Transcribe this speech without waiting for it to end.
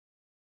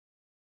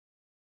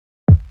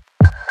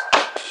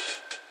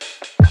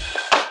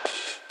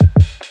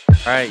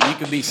All right, you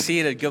can be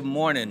seated. Good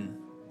morning.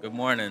 Good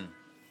morning.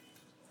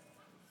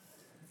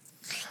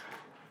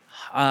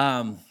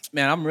 Man,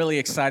 I'm really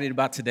excited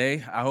about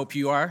today. I hope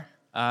you are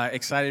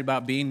excited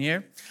about being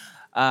here.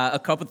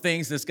 A couple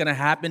things that's going to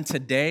happen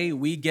today.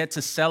 We get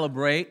to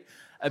celebrate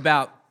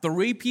about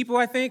three people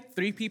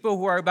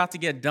who are about to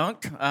get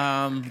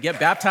dunked, get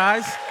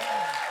baptized.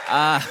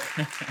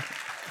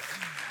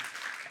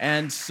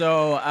 And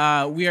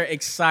so we are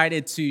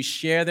excited to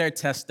share their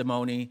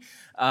testimony,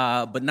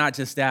 but not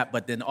just that,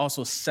 but then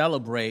also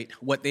celebrate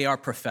what they are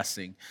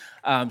professing.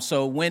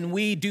 So when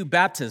we do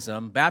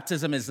baptism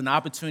is an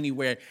opportunity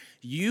where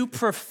you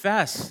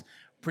profess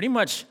pretty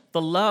much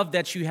the love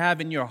that you have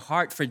in your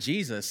heart for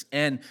Jesus.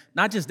 And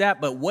not just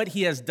that, but what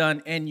he has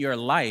done in your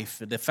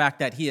life, the fact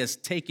that he has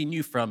taken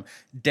you from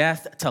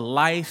death to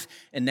life,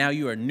 and now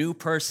you're a new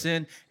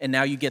person, and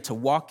now you get to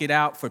walk it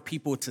out for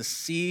people to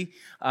see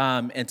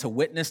and to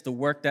witness the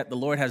work that the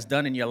Lord has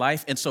done in your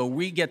life. And so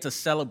we get to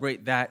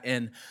celebrate that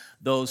in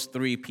those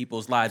three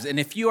people's lives. And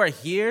if you are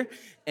here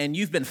and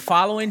you've been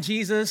following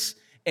Jesus,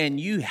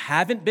 and you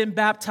haven't been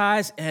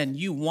baptized and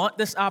you want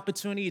this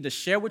opportunity to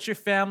share with your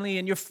family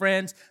and your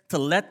friends, to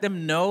let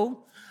them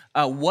know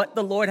what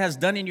the Lord has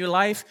done in your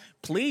life,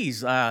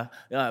 please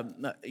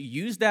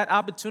use that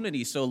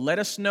opportunity. So let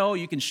us know.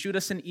 You can shoot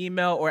us an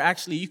email, or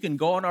actually you can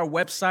go on our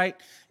website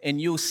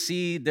and you'll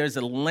see there's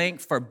a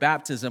link for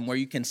baptism where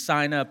you can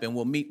sign up, and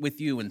we'll meet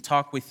with you and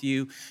talk with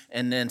you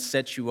and then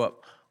set you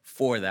up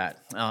for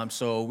that.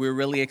 So we're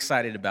really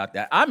excited about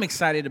that. I'm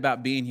excited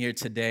about being here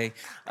today.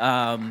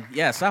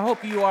 Yes, I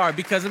hope you are,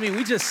 because,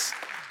 we just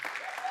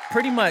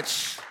pretty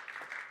much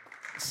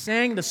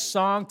sang the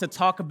song to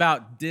talk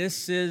about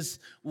this is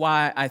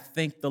why I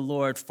thank the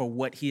Lord for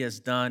what he has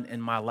done in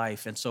my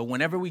life. And so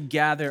whenever we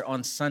gather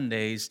on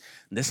Sundays,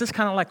 this is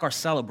kind of like our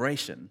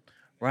celebration,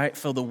 right,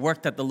 for the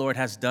work that the Lord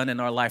has done in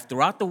our life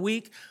throughout the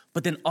week,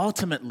 but then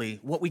ultimately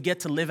what we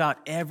get to live out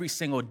every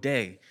single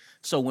day.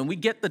 So when we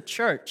come to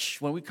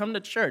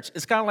church,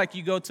 it's kind of like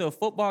you go to a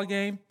football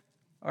game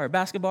or a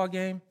basketball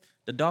game.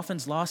 The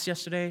Dolphins lost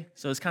yesterday,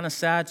 so it's kind of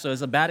sad. So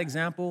it's a bad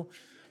example.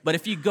 But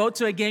if you go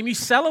to a game, you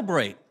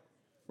celebrate,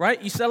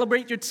 right? You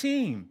celebrate your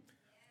team.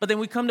 But then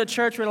we come to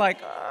church, we're like,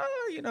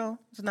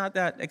 it's not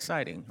that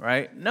exciting,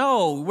 right?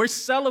 No, we're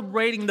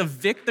celebrating the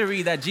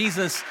victory that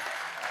Jesus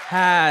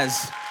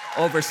has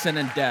over sin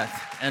and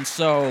death. And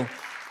so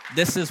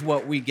this is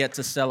what we get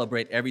to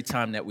celebrate every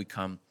time that we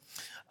come.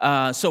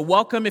 So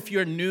welcome if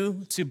you're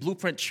new to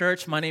Blueprint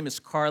Church. My name is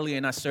Carly,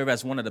 and I serve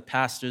as one of the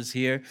pastors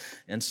here.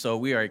 And so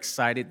we are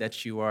excited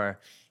that you are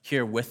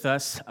here with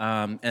us.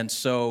 And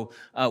so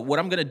what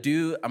I'm going to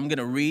do, I'm going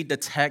to read the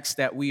text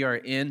that we are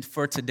in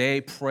for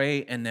today,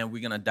 pray, and then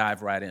we're going to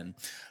dive right in.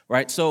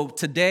 Right? So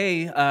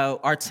today,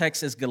 our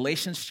text is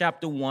Galatians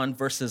chapter 1,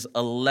 verses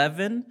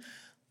 11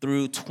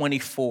 through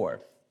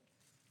 24.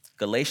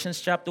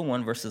 Galatians chapter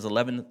 1, verses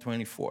 11 to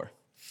 24.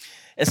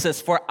 It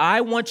says, "For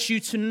I want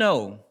you to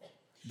know,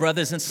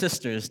 brothers and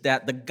sisters,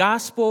 that the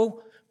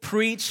gospel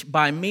preached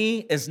by me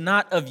is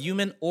not of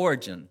human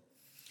origin.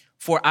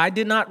 For I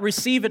did not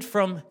receive it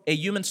from a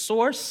human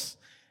source,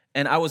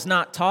 and I was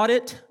not taught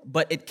it,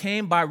 but it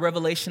came by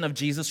revelation of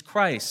Jesus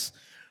Christ.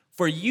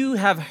 For you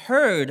have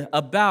heard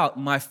about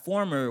my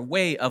former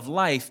way of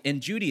life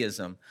in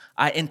Judaism.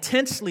 I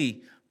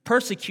intensely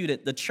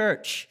persecuted the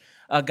church,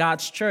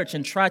 God's church,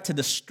 and tried to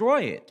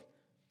destroy it.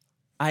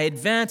 I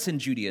advanced in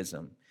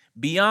Judaism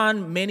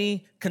beyond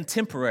many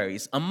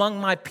contemporaries among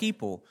my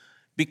people,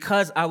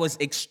 because I was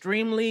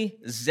extremely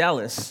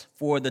zealous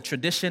for the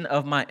tradition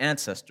of my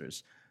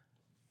ancestors.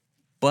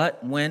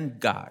 But when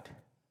God,"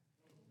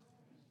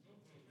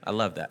 I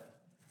love that,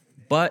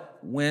 "but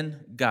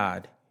when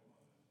God,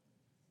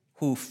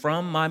 who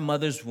from my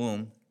mother's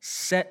womb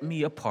set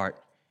me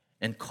apart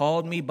and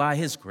called me by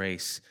his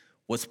grace,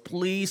 was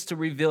pleased to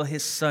reveal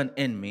his Son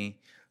in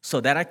me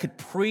so that I could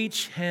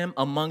preach him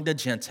among the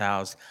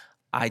Gentiles,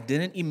 I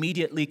didn't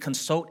immediately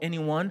consult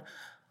anyone.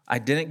 I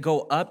didn't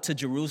go up to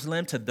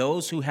Jerusalem to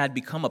those who had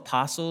become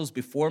apostles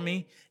before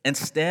me.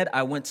 Instead,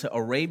 I went to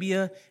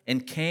Arabia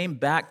and came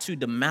back to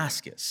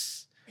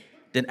Damascus.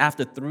 Then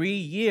after 3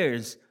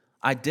 years,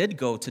 I did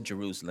go to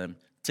Jerusalem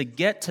to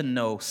get to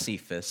know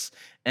Cephas,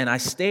 and I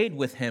stayed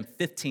with him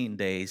 15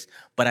 days,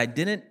 but I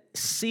didn't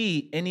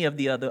see any of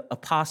the other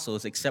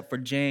apostles except for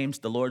James,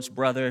 the Lord's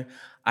brother.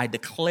 I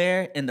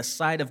declare in the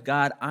sight of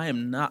God, I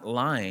am not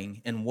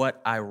lying in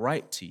what I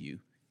write to you.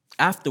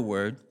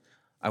 Afterward,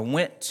 I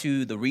went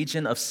to the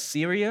region of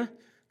Syria,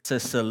 to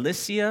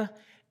Cilicia,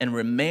 and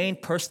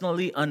remained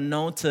personally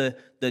unknown to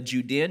the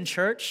Judean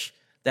church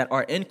that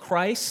are in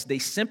Christ. They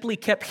simply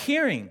kept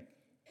hearing,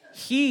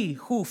 'He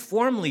who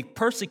formerly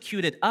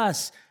persecuted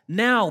us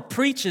now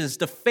preaches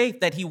the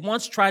faith that he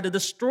once tried to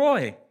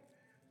destroy.'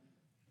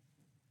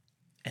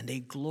 And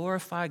they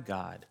glorify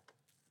God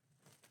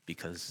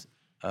because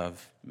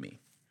of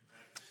me."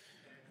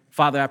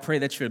 Father, I pray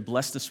that you would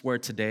bless this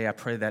word today. I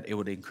pray that it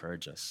would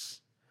encourage us.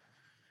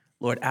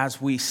 Lord, as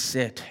we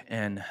sit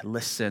and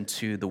listen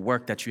to the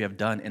work that you have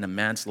done in a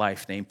man's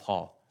life named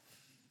Paul,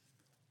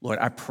 Lord,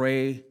 I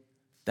pray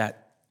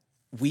that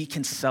we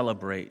can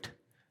celebrate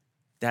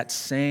that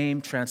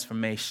same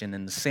transformation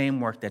and the same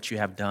work that you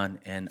have done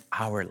in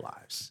our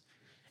lives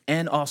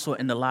and also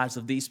in the lives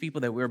of these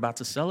people that we're about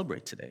to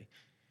celebrate today.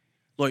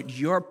 Lord,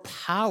 your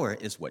power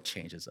is what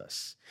changes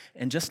us.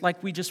 And just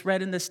like we just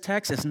read in this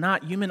text, it's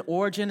not human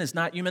origin, it's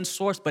not human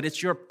source, but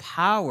it's your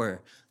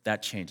power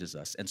that changes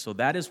us. And so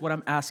that is what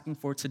I'm asking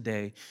for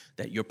today,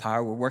 that your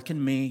power will work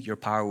in me, your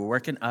power will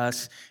work in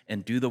us,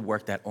 and do the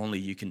work that only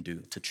you can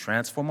do to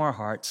transform our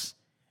hearts,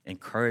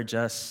 encourage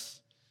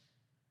us,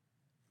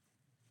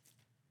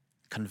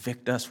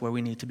 convict us where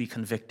we need to be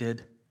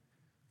convicted.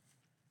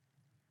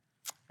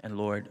 And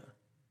Lord,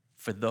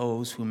 for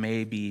those who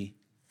may be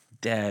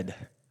dead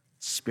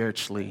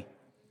spiritually,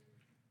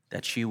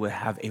 that you would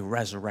have a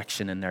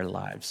resurrection in their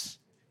lives.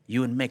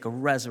 You would make a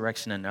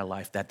resurrection in their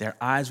life, that their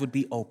eyes would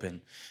be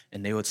open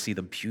and they would see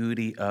the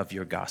beauty of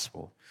your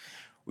gospel.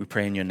 We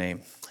pray in your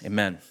name.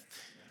 Amen.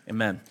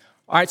 Amen.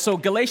 All right, so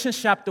Galatians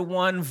chapter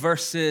 1,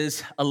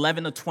 verses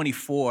 11 to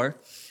 24,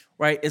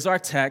 right, is our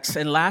text.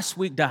 And last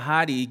week,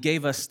 Dahadi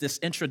gave us this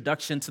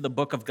introduction to the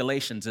book of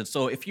Galatians. And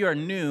so if you are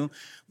new,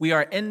 we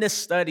are in this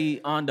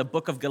study on the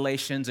book of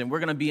Galatians, and we're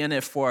going to be in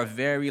it for a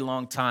very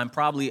long time,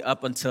 probably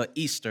up until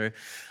Easter.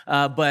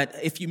 But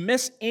if you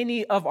miss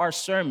any of our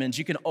sermons,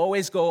 you can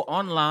always go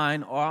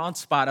online or on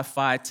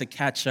Spotify to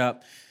catch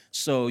up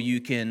so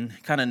you can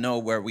kind of know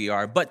where we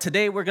are. But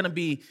today we're going to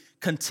be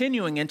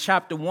continuing in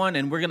chapter 1,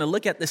 and we're going to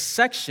look at this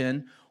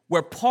section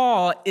where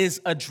Paul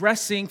is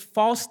addressing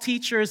false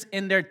teachers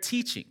in their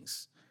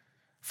teachings.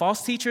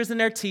 False teachers in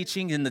their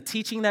teaching, and the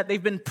teaching that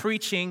they've been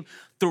preaching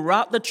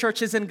throughout the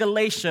churches in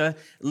Galatia,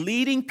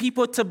 leading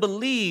people to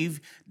believe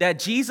that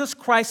Jesus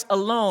Christ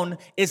alone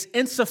is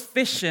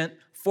insufficient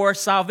for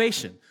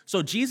salvation.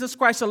 So Jesus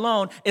Christ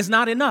alone is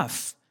not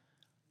enough,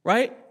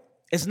 right?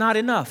 It's not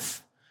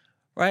enough,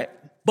 right?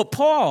 But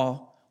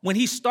Paul, when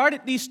he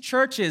started these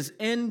churches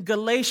in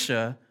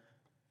Galatia,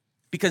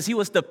 because he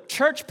was the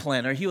church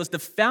planner, he was the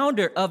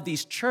founder of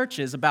these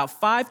churches, about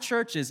 5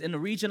 churches in the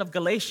region of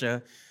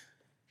Galatia,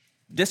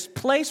 this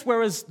place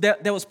where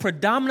there was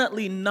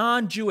predominantly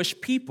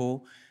non-Jewish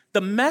people,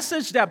 the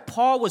message that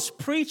Paul was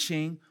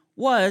preaching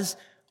was,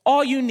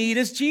 all you need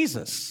is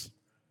Jesus.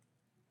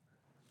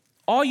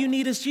 All you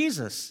need is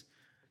Jesus.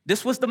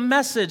 This was the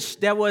message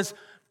that was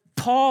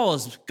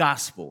Paul's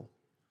gospel,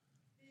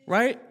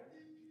 right?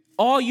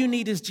 All you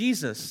need is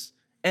Jesus.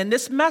 And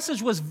this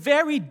message was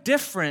very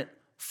different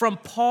from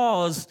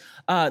Paul's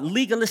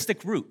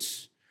legalistic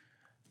roots,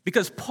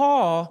 because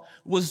Paul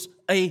was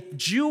a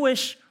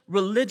Jewish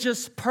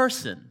religious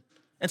person,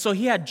 and so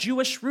he had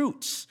Jewish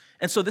roots.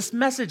 And so this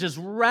message is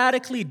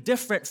radically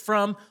different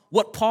from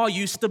what Paul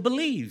used to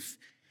believe.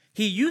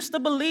 He used to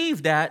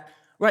believe that,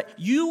 right,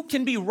 you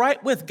can be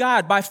right with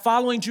God by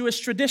following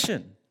Jewish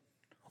tradition,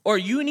 or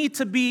you need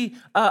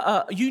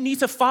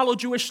to follow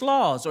Jewish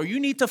laws, or you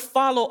need to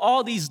follow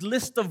all these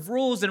lists of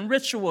rules and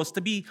rituals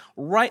to be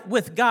right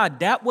with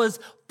God. That was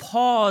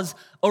Paul's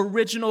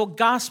original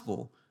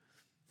gospel.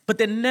 But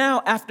then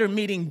now, after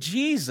meeting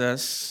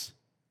Jesus,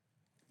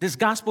 this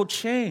gospel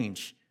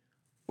changed,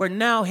 where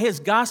now his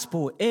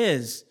gospel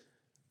is,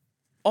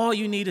 all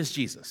you need is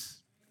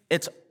Jesus.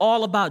 It's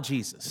all about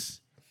Jesus.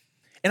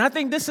 And I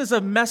think this is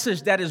a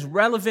message that is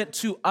relevant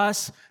to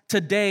us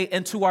today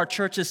and to our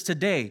churches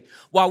today.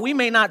 While we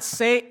may not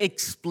say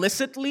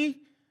explicitly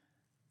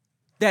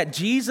that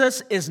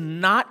Jesus is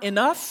not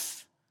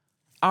enough,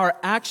 our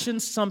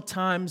actions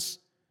sometimes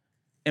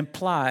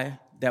imply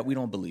that we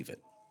don't believe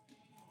it.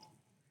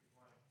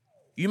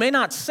 You may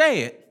not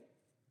say it,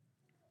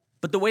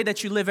 but the way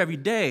that you live every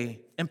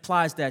day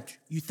implies that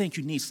you think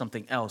you need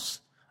something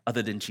else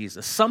other than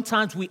Jesus.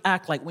 Sometimes we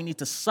act like we need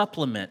to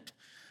supplement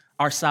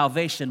our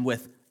salvation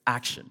with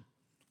action,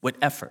 with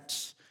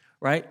efforts,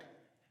 right?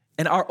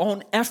 And our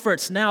own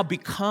efforts now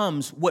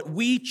becomes what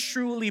we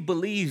truly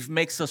believe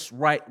makes us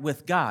right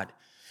with God.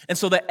 And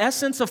so the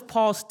essence of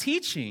Paul's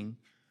teaching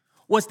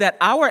was that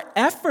our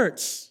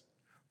efforts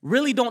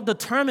really don't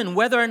determine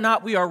whether or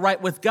not we are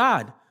right with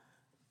God.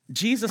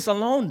 Jesus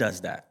alone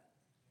does that,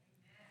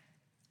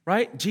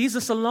 right?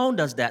 Jesus alone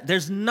does that.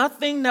 There's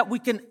nothing that we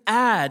can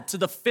add to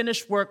the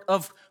finished work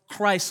of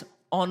Christ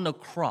on the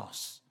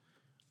cross.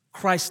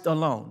 Christ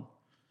alone.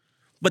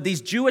 But these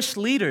Jewish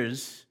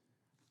leaders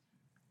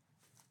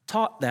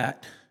taught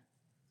that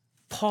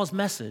Paul's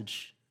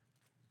message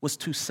was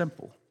too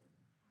simple.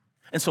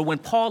 And so when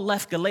Paul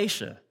left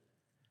Galatia,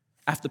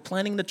 after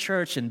planning the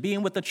church and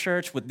being with the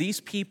church with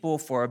these people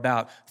for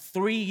about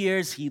 3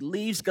 years, he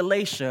leaves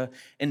Galatia,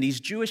 and these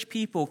Jewish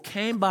people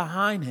came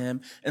behind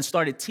him and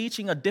started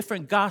teaching a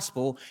different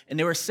gospel, and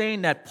they were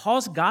saying that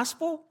Paul's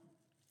gospel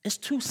is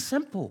too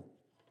simple.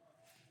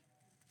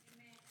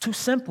 Too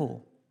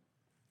simple.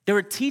 They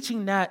were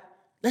teaching that,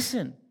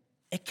 listen,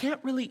 it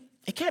can't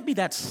be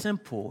that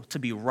simple to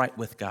be right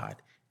with God.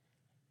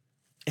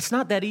 It's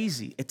not that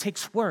easy. It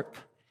takes work.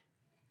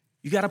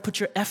 You got to put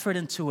your effort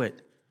into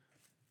it.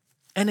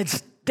 And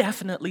it's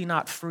definitely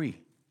not free.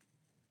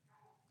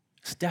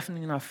 It's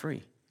definitely not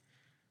free.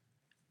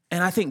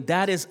 And I think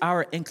that is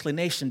our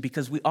inclination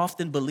because we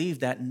often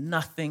believe that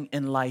nothing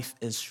in life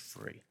is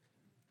free,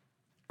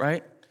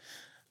 right?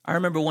 I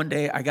remember one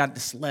day I got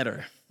this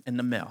letter in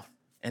the mail,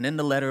 and in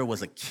the letter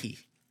was a key,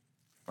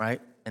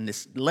 right? And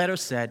this letter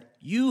said,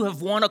 you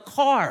have won a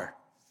car.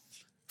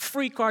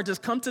 Free car,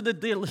 just come to the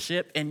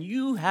dealership and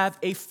you have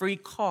a free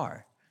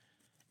car.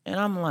 And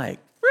I'm like,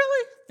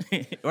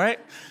 really? Right?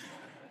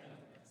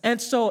 And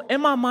so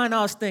in my mind,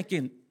 I was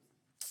thinking,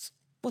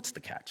 what's the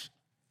catch?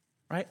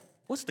 Right?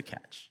 What's the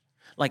catch?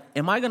 Like,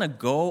 am I going to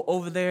go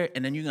over there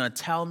and then you're going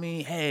to tell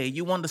me, hey,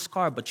 you won this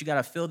car, but you got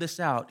to fill this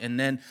out, and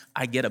then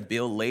I get a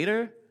bill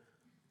later?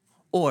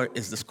 Or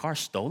is this car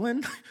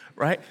stolen,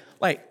 right?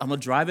 Like, I'm going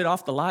to drive it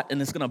off the lot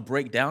and it's going to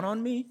break down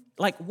on me?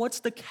 Like,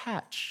 what's the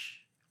catch?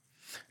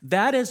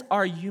 That is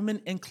our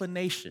human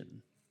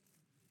inclination.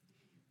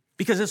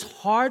 Because it's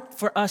hard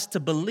for us to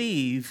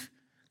believe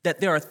that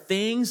there are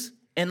things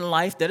in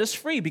life that is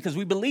free, because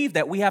we believe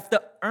that we have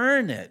to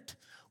earn it.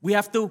 We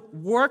have to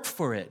work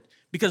for it,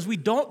 because we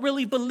don't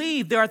really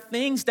believe there are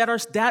things that are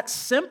that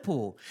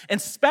simple, and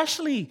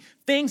especially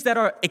things that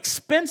are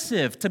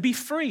expensive to be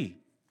free.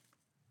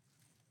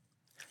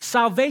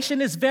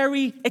 Salvation is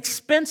very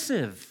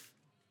expensive.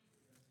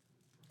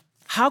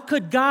 How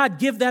could God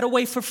give that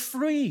away for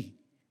free?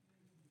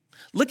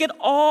 Look at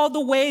all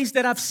the ways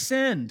that I've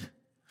sinned.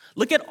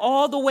 Look at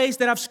all the ways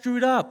that I've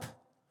screwed up.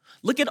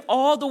 Look at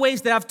all the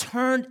ways that I've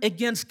turned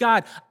against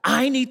God.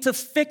 I need to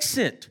fix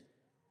it.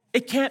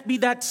 It can't be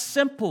that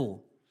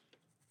simple.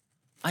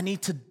 I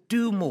need to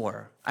do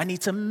more. I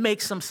need to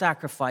make some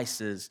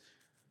sacrifices.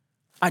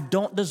 I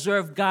don't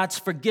deserve God's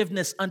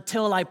forgiveness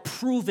until I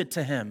prove it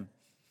to him.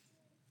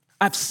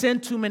 I've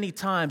sinned too many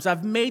times.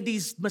 I've made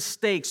these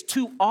mistakes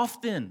too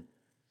often.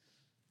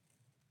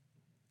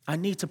 I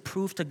need to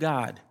prove to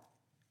God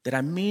that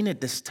I mean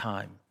it this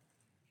time.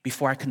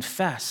 Before I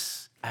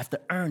confess, I have to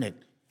earn it.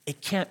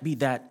 It can't be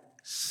that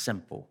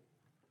simple.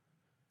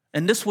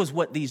 And this was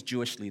what these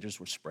Jewish leaders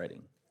were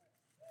spreading.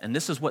 And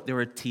this is what they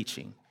were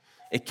teaching.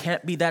 It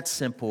can't be that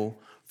simple.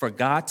 For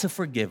God to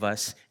forgive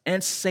us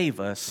and save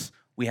us,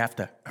 we have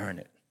to earn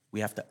it. We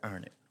have to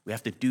earn it. We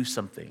have to do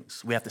some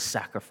things. We have to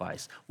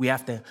sacrifice. We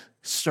have to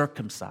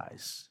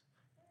circumcise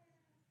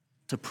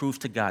to prove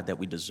to God that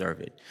we deserve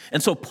it.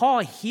 And so Paul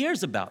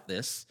hears about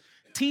this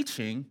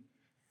teaching,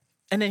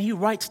 and then he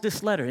writes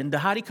this letter. And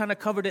Dahadi kind of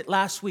covered it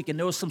last week, and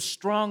there was some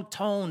strong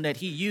tone that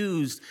he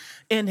used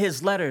in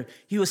his letter.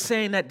 He was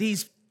saying that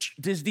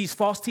these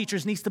false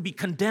teachers needs to be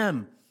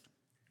condemned,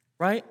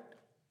 right?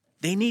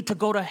 They need to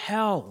go to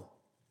hell.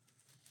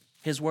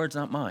 His words,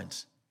 not mine.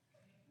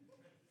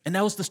 And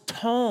that was the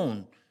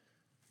tone,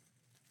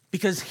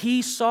 because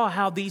he saw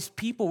how these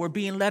people were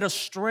being led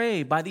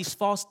astray by these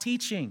false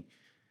teaching.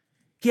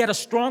 He had a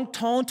strong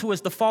tone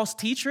towards the false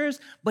teachers,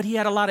 but he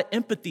had a lot of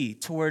empathy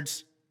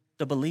towards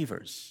the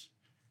believers,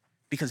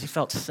 because he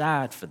felt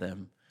sad for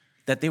them,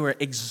 that they were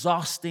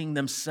exhausting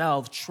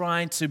themselves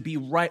trying to be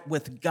right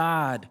with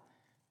God.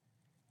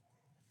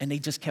 And they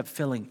just kept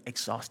feeling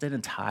exhausted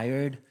and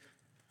tired,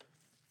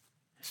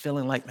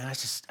 feeling like, man, I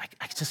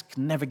just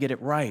can never get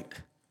it right.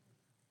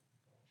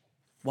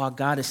 While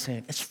God is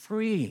saying, it's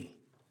free.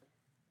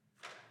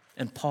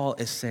 And Paul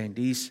is saying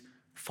these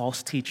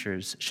false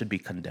teachers should be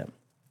condemned.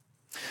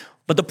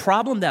 But the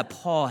problem that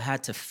Paul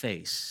had to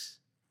face,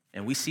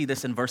 and we see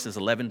this in verses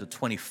 11 to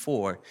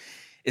 24,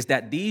 is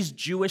that these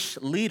Jewish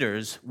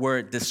leaders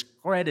were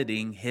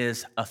discrediting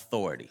his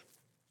authority,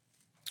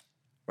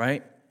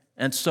 right?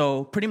 And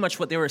so pretty much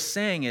what they were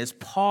saying is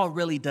Paul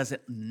really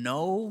doesn't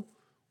know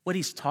what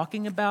he's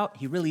talking about.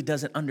 He really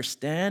doesn't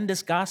understand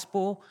this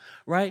gospel,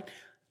 right?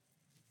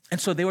 And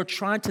so they were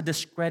trying to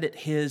discredit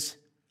his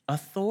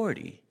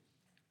authority.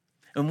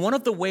 And one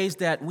of the ways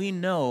that we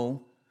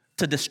know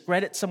to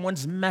discredit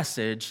someone's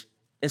message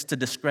is to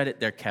discredit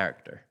their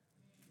character,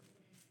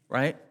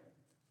 right?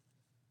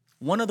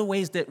 One of the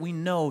ways that we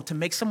know to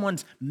make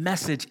someone's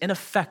message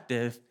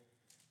ineffective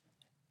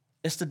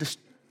is to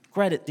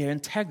discredit their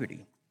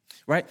integrity,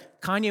 right?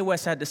 Kanye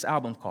West had this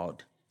album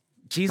called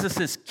Jesus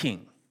is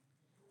King.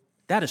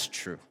 That is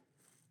true.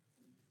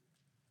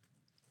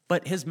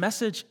 But his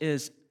message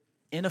is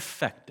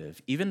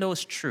ineffective, even though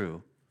it's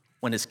true,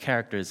 when his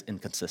character is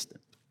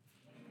inconsistent.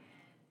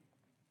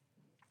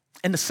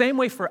 In the same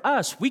way for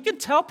us, we can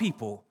tell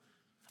people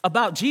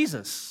about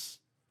Jesus,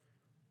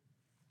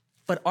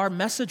 but our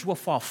message will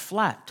fall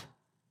flat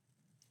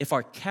if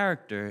our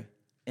character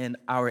and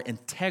our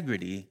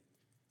integrity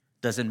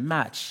doesn't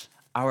match.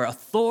 Our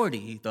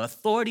authority, the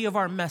authority of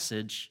our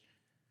message,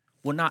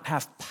 will not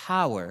have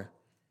power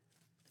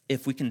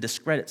if we can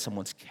discredit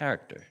someone's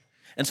character.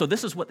 And so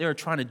this is what they were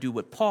trying to do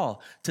with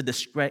Paul, to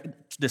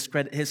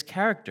discredit his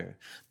character.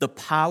 The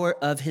power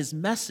of his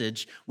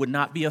message would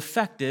not be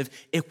effective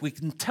if we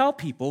can tell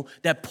people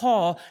that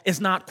Paul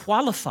is not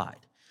qualified.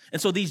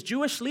 And so these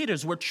Jewish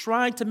leaders were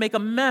trying to make a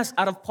mess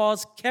out of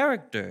Paul's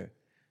character.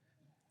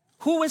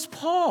 Who is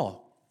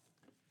Paul?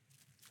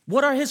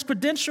 What are his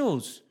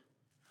credentials?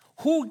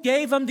 Who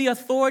gave him the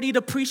authority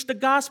to preach the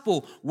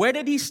gospel? Where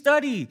did he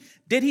study?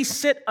 Did he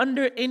sit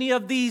under any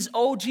of these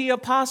OG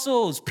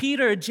apostles,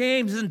 Peter,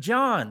 James, and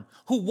John,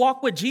 who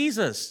walked with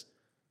Jesus?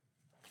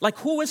 Like,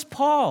 who is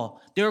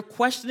Paul? They were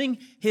questioning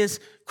his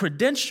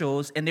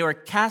credentials, and they were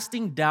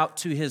casting doubt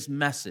to his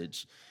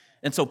message.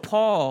 And so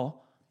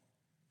Paul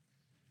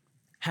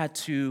had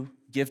to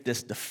give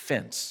this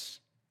defense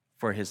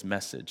for his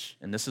message.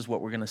 And this is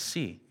what we're going to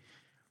see,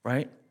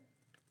 right?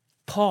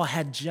 Paul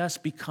had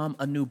just become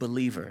a new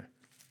believer.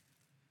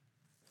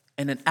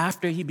 And then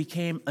after he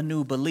became a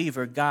new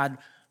believer, God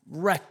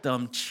wrecked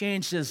him,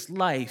 changed his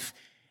life.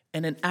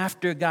 And then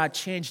after God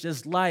changed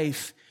his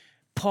life,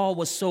 Paul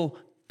was so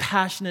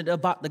passionate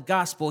about the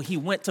gospel, he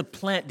went to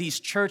plant these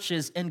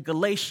churches in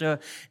Galatia.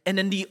 And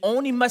then the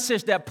only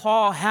message that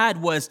Paul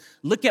had was,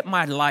 look at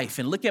my life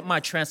and look at my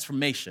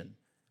transformation.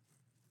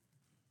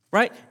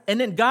 Right? And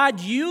then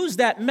God used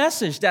that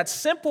message, that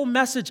simple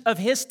message of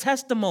his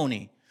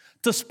testimony,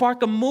 to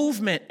spark a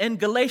movement in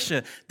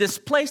Galatia, this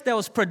place that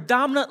was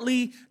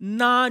predominantly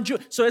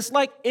non-Jewish. So it's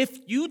like if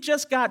you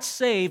just got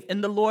saved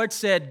and the Lord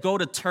said, go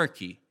to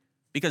Turkey,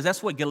 because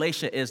that's what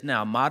Galatia is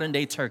now, modern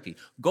day Turkey.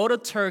 Go to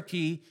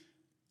Turkey,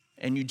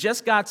 and you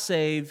just got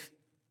saved,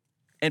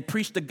 and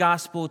preach the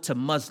gospel to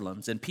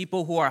Muslims and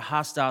people who are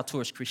hostile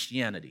towards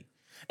Christianity.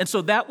 And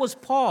so that was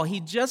Paul. He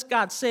just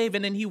got saved,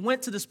 and then he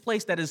went to this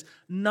place that is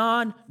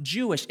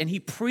non-Jewish, and he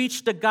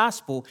preached the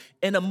gospel,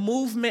 and a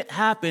movement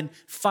happened.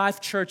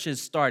 5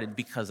 churches started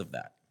because of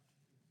that,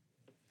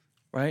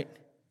 right?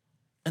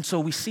 And so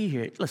we see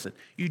here, listen,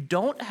 you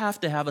don't have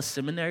to have a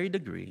seminary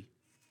degree.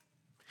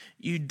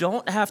 You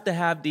don't have to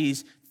have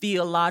these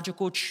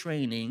theological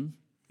training.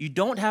 You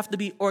don't have to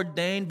be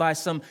ordained by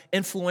some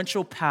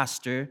influential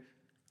pastor.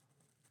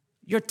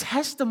 Your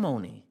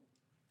testimony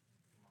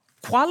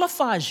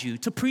qualifies you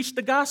to preach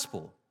the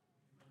gospel.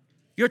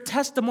 Your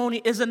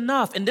testimony is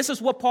enough. And this is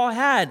what Paul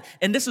had.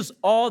 And this is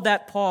all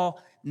that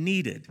Paul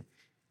needed.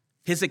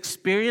 His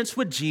experience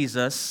with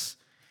Jesus,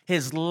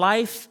 his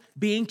life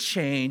being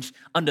changed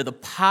under the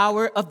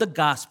power of the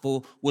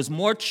gospel was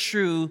more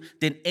true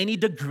than any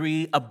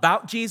degree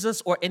about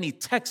Jesus or any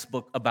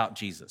textbook about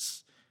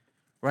Jesus,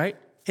 right?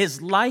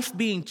 His life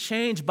being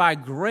changed by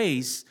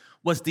grace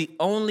was the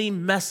only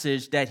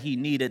message that he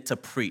needed to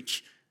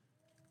preach.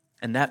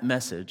 And that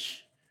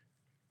message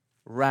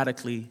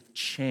radically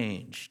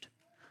changed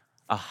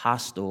a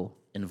hostile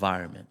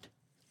environment.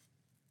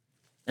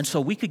 And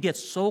so we could get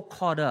so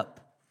caught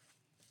up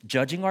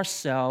judging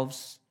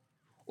ourselves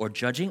or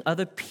judging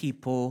other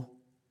people,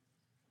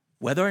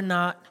 whether or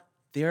not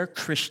they're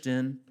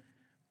Christian,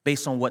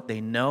 based on what they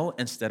know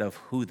instead of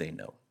who they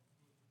know.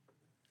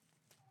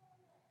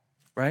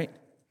 Right?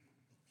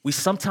 We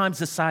sometimes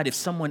decide if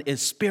someone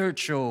is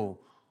spiritual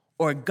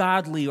or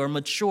godly or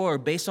mature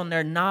based on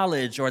their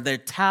knowledge or their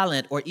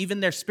talent or even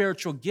their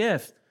spiritual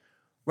gift,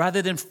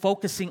 rather than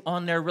focusing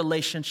on their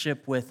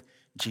relationship with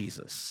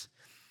Jesus.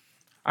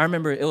 I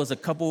remember it was a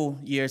couple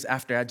years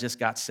after I just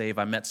got saved,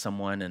 I met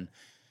someone, and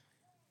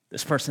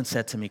this person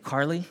said to me,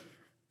 Carly,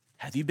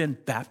 have you been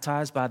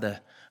baptized by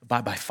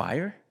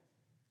fire?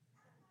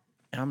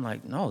 And I'm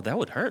like, no, that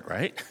would hurt,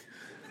 right?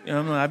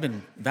 I've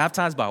been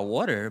baptized by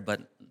water,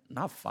 but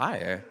not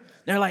fire.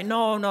 They're like,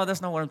 no,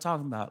 that's not what I'm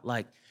talking about.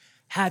 Like,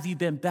 have you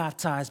been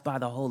baptized by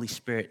the Holy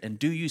Spirit, and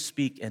do you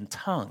speak in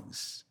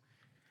tongues?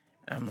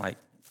 And I'm like,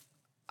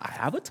 I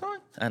have a tongue,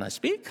 and I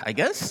speak, I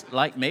guess.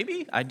 Like,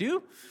 maybe I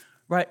do,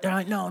 right? They're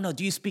like, no,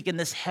 do you speak in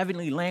this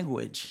heavenly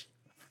language?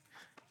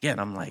 Again,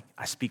 I'm like,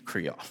 I speak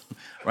Creole,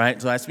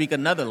 right? So I speak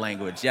another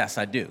language. Yes,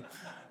 I do,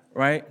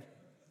 right?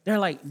 They're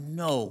like,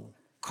 no,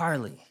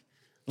 Carly.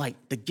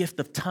 Like, the gift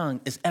of tongue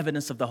is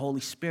evidence of the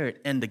Holy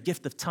Spirit, and the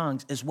gift of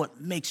tongues is what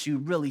makes you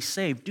really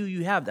saved. Do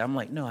you have that? I'm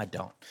like, no, I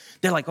don't.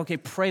 They're like, okay,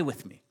 pray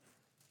with me.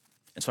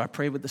 And so I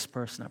prayed with this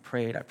person. I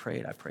prayed.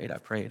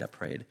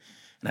 And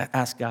I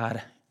asked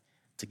God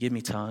to give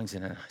me tongues,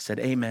 and I said,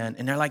 amen.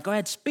 And they're like, go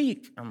ahead,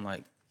 speak. I'm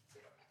like,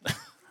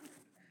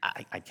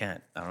 I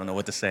can't. I don't know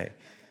what to say. And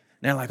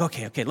they're like,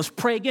 okay, let's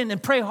pray again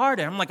and pray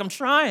harder. I'm like, I'm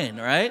trying,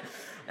 right?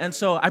 And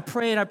so I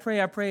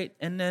prayed,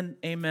 and then,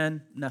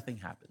 amen, nothing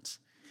happens.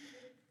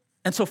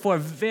 And so for a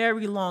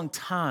very long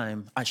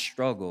time, I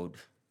struggled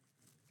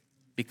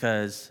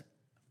because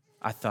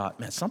I thought,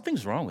 man,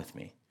 something's wrong with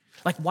me.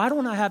 Like, why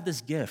don't I have this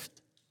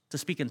gift to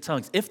speak in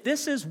tongues? If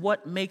this is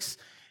what makes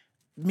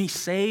me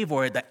save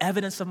or the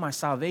evidence of my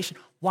salvation,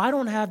 why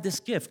don't I have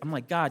this gift? I'm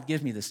like, God,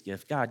 give me this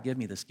gift. God, give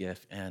me this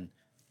gift. And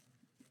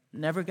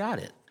never got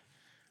it,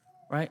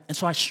 right? And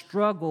so I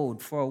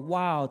struggled for a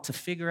while to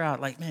figure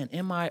out, like, man,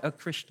 am I a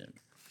Christian?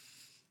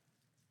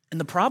 And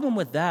the problem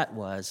with that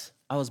was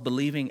I was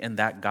believing in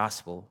that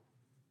gospel,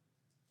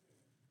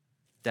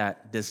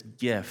 that this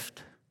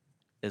gift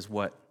is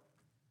what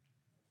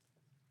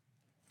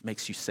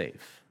makes you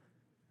safe.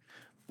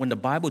 When the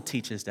Bible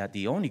teaches that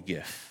the only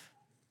gift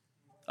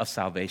of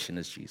salvation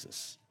is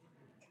Jesus.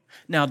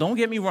 Now, don't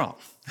get me wrong.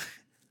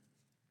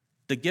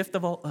 The gift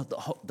of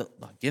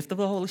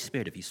the Holy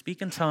Spirit, if you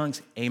speak in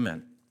tongues,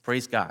 amen.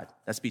 Praise God.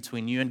 That's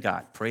between you and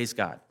God. Praise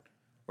God,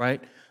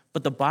 right?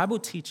 But the Bible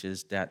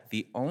teaches that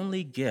the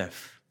only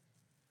gift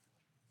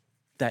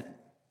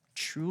that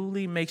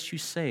truly makes you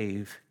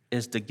saved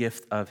is the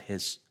gift of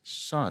his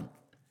Son,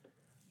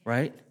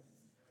 right?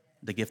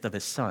 The gift of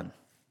his Son.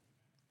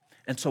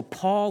 And so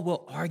Paul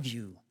will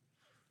argue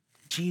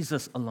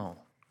Jesus alone,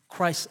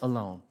 Christ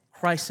alone.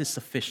 Christ is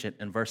sufficient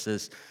in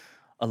verses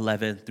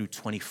 11 through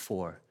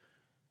 24.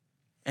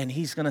 And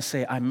he's going to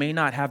say, I may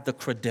not have the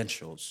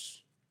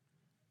credentials,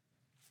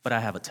 but I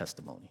have a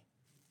testimony.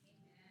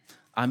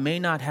 I may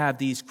not have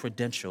these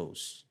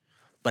credentials,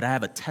 but I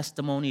have a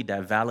testimony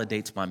that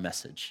validates my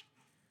message.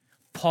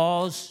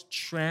 Paul's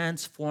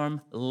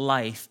transformed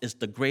life is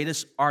the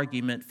greatest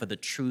argument for the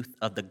truth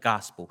of the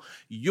gospel.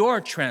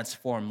 Your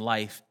transformed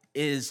life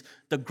is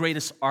the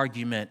greatest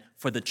argument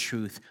for the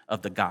truth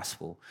of the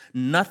gospel.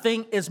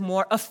 Nothing is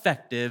more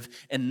effective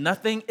and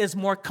nothing is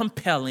more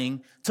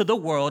compelling to the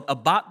world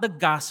about the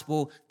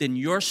gospel than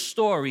your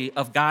story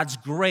of God's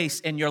grace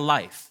in your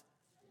life.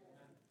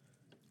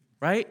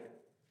 Right?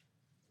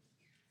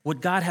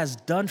 What God has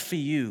done for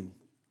you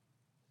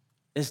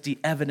is the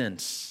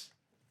evidence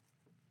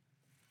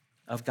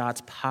of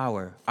God's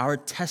power. Our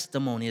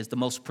testimony is the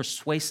most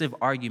persuasive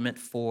argument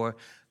for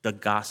the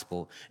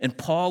gospel. And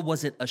Paul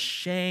wasn't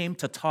ashamed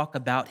to talk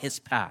about his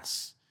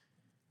past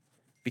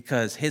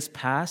because his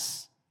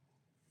past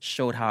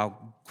showed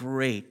how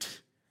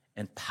great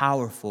and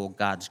powerful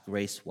God's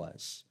grace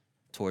was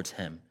towards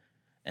him.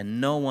 And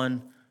no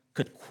one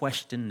could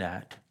question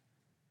that,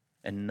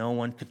 and no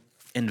one could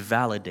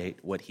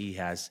invalidate what he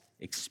has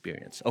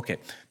experienced. Okay,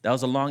 that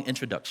was a long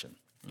introduction,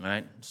 all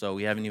right? So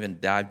we haven't even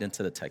dived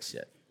into the text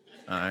yet,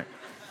 all right?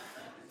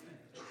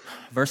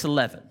 Verse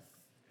 11.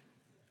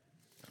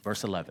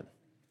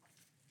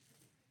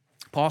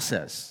 Paul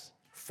says,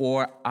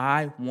 for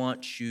I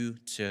want you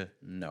to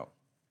know.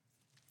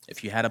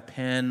 If you had a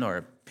pen or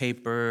a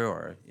paper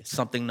or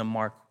something to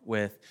mark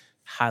with,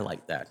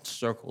 highlight that,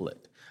 circle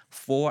it.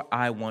 For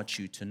I want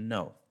you to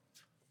know,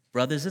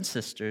 brothers and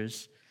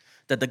sisters,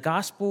 that the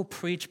gospel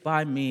preached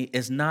by me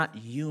is not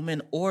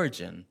human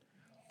origin,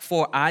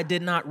 for I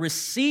did not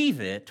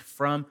receive it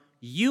from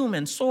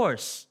human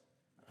source.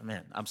 Oh,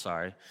 man, I'm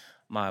sorry.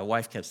 My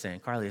wife kept saying,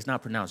 Carly, it's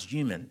not pronounced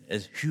human,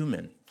 it's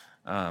human.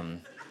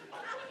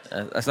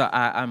 So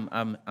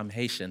I'm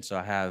Haitian, so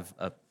I have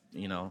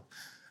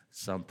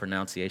some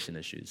pronunciation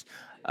issues.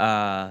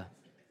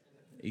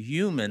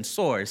 Human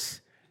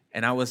source,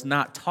 and I was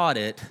not taught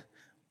it,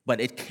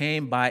 but it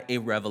came by a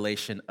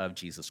revelation of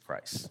Jesus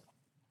Christ.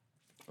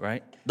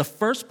 Right? The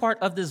first part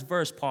of this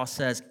verse, Paul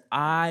says,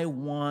 I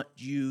want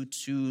you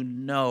to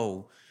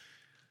know.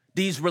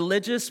 These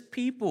religious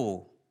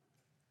people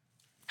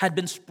had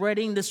been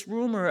spreading this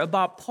rumor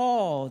about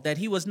Paul that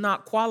he was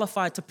not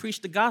qualified to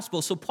preach the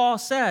gospel. So Paul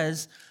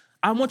says,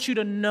 I want you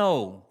to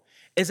know.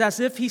 It's as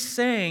if he's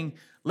saying,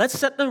 let's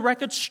set the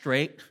record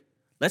straight.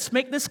 Let's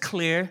make this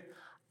clear.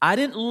 I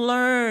didn't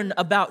learn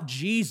about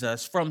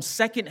Jesus from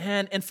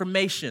secondhand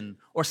information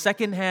or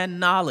secondhand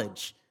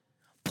knowledge.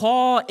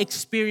 Paul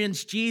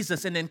experienced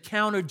Jesus and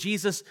encountered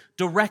Jesus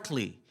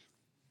directly,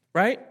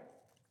 right?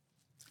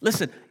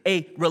 Listen,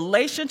 a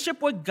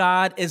relationship with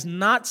God is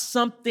not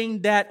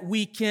something that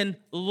we can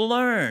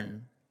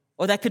learn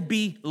or that could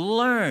be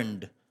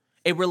learned.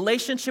 A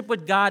relationship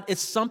with God is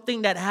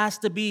something that has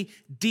to be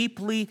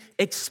deeply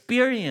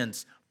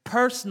experienced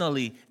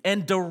personally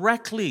and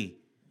directly.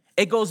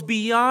 It goes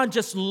beyond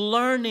just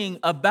learning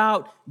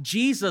about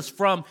Jesus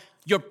from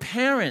your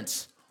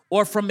parents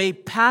or from a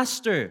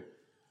pastor,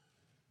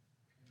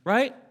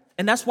 right?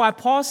 And that's why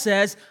Paul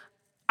says,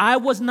 I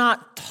was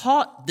not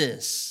taught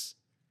this.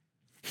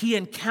 He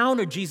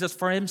encountered Jesus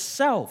for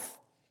himself.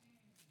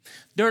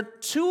 There are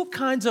two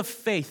kinds of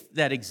faith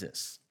that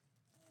exist.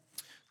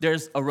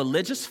 There's a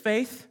religious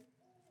faith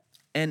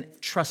and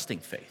trusting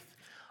faith.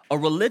 A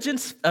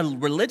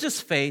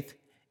religious faith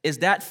is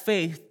that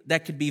faith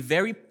that could be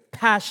very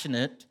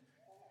passionate,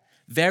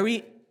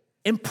 very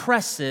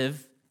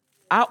impressive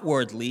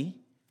outwardly,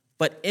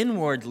 but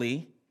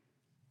inwardly,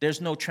 there's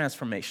no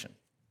transformation.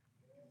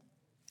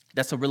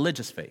 That's a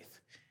religious faith.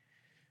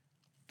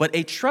 But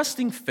a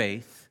trusting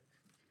faith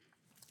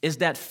is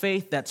that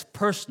faith that's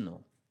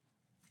personal,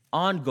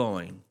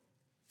 ongoing,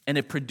 and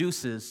it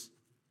produces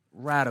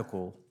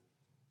radical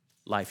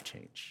life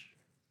change.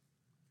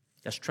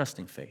 That's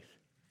trusting faith.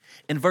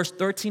 In verse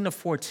 13 to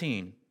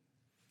 14,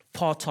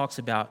 Paul talks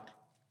about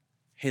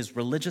his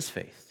religious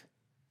faith.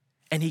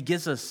 And he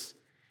gives us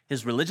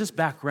his religious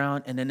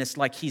background, and then it's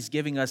like he's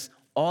giving us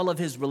all of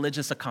his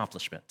religious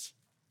accomplishments.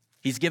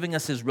 He's giving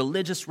us his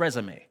religious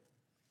resume.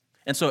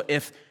 And so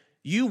if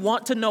you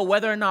want to know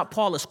whether or not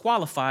Paul is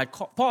qualified,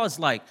 Paul is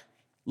like,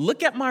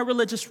 look at my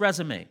religious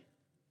resume.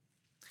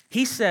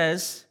 He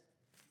says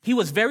he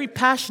was very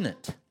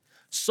passionate,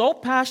 so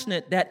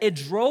passionate that it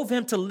drove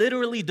him to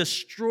literally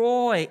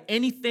destroy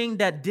anything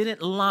that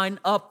didn't line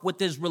up with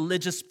his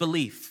religious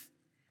belief.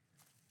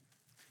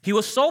 He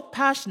was so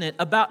passionate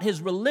about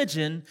his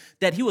religion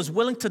that he was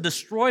willing to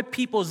destroy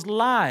people's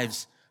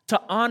lives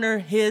to honor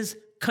his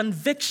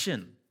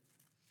conviction.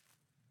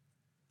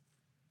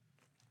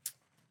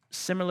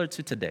 Similar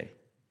to today,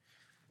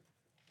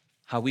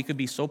 how we could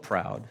be so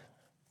proud,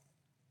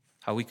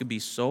 how we could be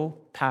so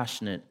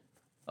passionate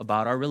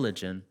about our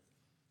religion,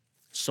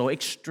 so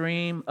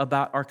extreme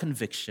about our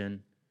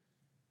conviction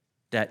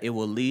that it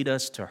will lead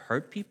us to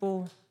hurt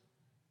people,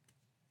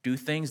 do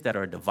things that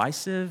are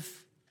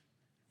divisive.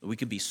 We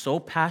could be so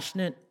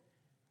passionate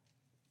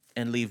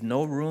and leave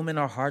no room in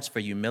our hearts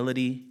for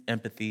humility,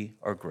 empathy,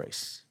 or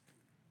grace.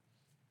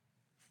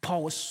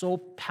 Paul was so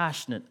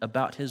passionate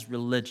about his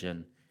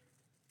religion,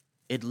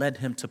 it led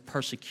him to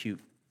persecute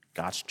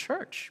God's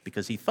church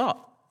because he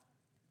thought,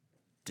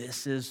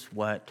 this is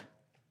what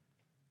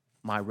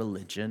my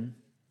religion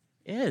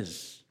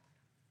is.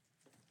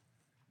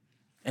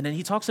 And then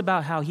he talks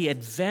about how he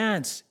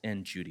advanced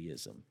in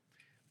Judaism,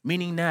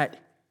 meaning that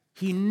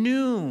he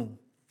knew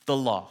the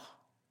law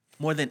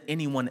more than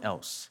anyone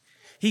else.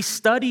 He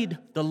studied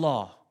the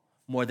law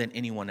more than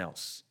anyone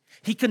else.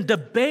 He can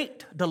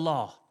debate the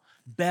law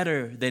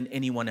better than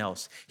anyone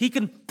else. He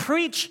can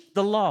preach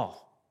the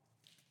law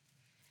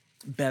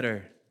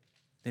better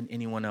than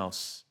anyone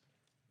else.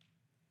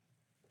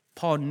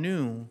 Paul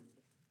knew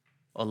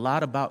a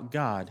lot about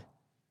God,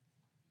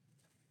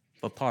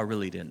 but Paul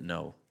really didn't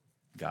know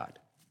God.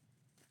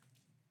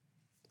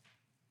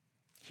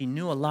 He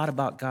knew a lot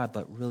about God,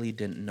 but really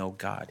didn't know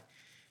God.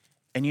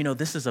 And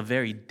this is a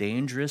very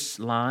dangerous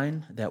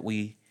line that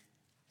we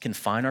can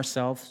find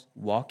ourselves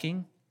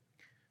walking,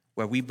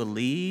 where we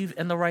believe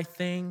in the right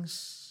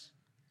things,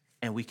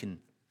 and we can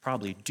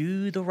probably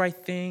do the right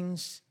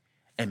things,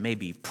 and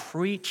maybe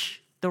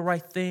preach the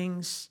right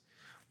things,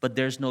 but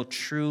there's no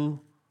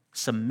true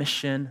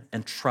submission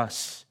and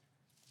trust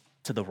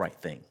to the right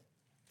thing.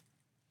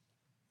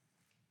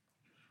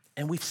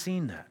 And we've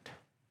seen that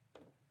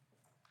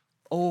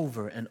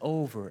over and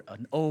over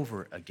and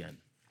over again,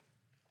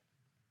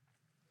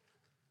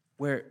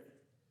 where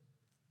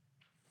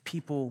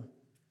people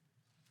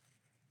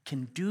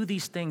can do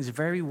these things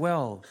very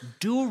well,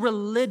 do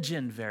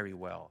religion very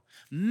well,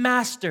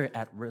 master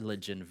at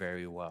religion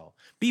very well,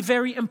 be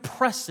very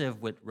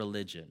impressive with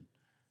religion,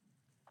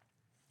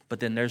 but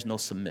then there's no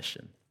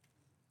submission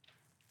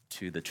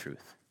to the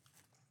truth.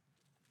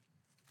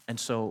 And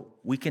so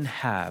we can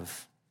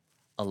have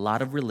a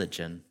lot of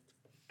religion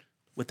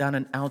without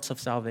an ounce of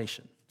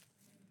salvation.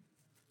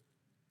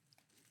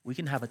 We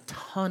can have a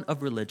ton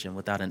of religion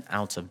without an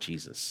ounce of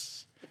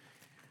Jesus.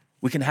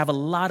 We can have a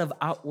lot of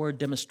outward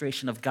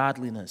demonstration of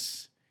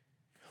godliness.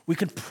 We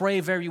can pray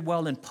very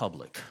well in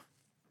public,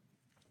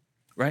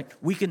 right?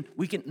 We can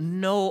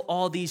know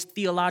all these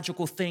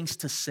theological things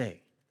to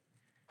say.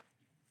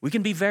 We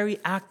can be very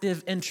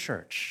active in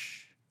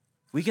church.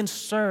 We can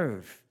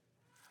serve.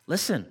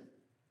 Listen,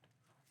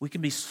 we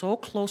can be so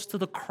close to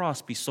the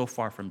cross, be so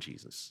far from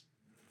Jesus.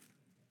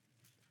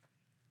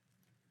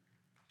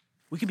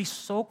 We can be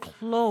so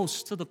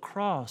close to the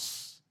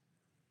cross,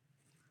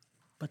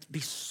 but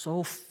be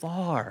so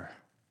far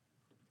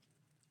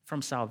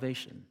from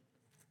salvation.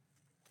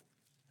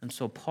 And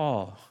so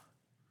Paul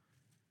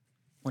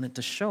wanted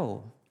to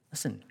show,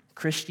 listen,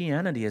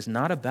 Christianity is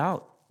not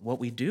about what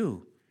we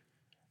do.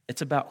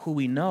 It's about who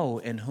we know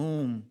and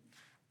whom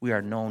we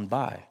are known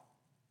by,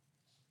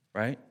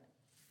 right?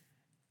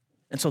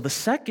 And so the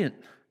second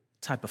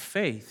type of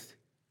faith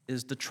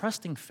is the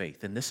trusting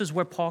faith. And this is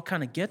where Paul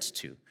kind of gets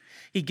to.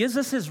 He gives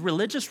us his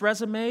religious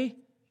resume,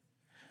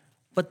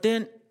 but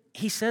then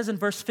he says in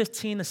verse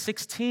 15 to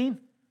 16,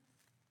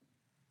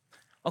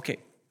 okay,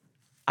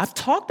 I've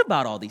talked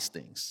about all these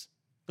things,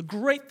 the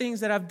great things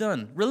that I've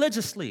done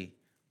religiously,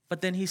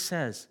 but then he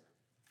says,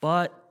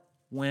 but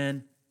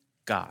when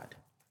God,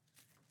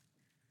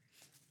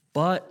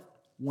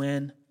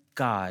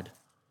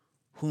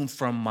 whom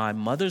from my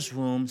mother's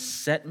womb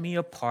set me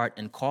apart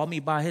and called me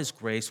by his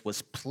grace,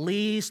 was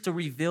pleased to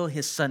reveal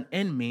his Son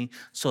in me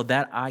so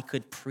that I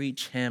could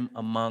preach him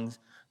among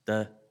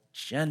the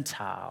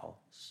Gentiles.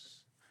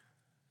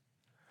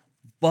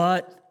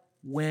 But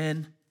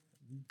when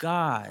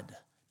God,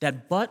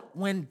 that but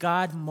when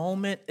God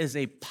moment is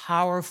a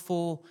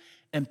powerful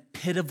and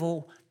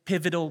pivotal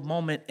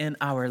moment in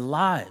our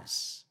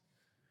lives.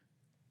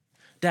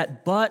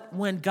 That but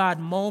when God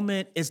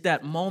moment is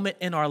that moment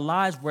in our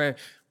lives where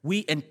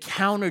we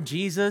encounter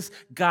Jesus,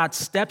 God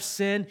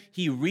steps in,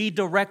 he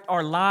redirects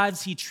our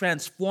lives, he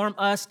transforms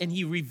us, and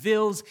he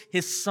reveals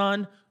his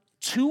Son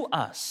to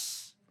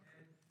us.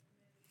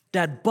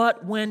 That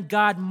but when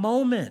God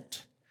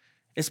moment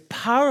is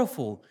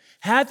powerful.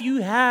 Have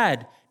you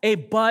had a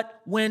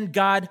but when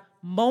God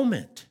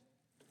moment?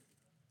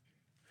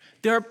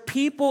 There are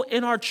people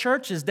in our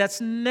churches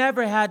that's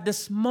never had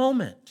this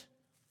moment.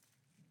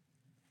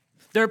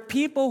 There are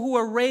people who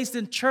are raised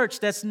in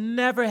church that's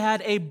never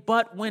had a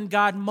but when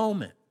God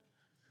moment.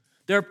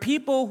 There are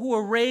people who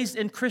are raised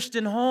in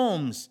Christian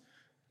homes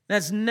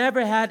that's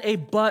never had a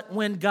but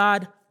when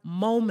God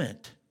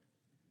moment.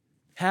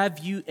 Have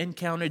you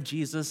encountered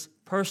Jesus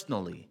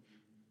personally?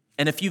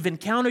 And if you've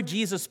encountered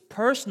Jesus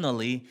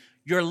personally,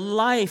 your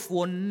life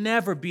will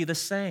never be the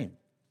same.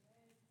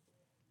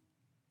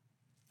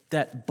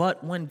 That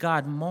but when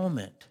God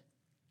moment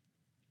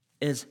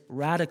is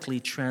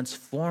radically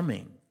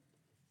transforming.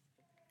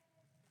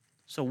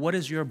 So what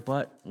is your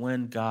but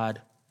when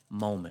God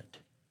moment?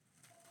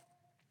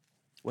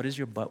 What is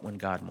your but when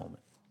God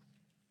moment?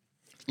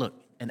 Look,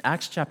 in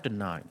Acts chapter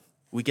 9,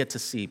 we get to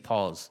see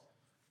Paul's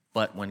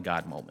but when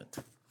God moment.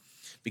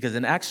 Because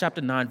in Acts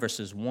chapter 9,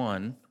 verses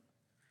 1,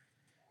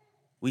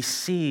 we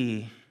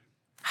see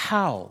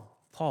how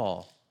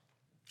Paul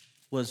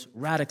was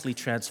radically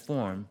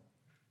transformed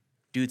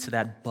due to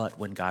that but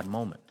when God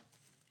moment.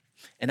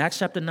 In Acts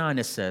chapter 9,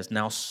 it says,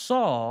 "Now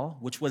Saul,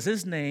 which was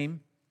his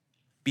name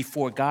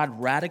before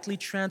God radically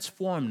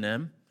transformed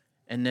him,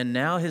 and then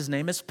now his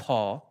name is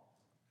Paul,"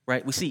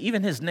 right? We see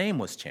even his name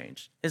was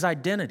changed. His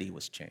identity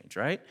was changed,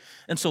 right?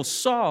 And so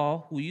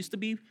Paul, who used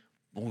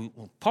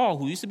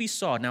to be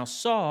Saul, now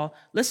Saul,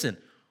 listen,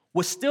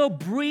 was still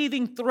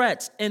breathing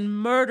threats and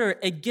murder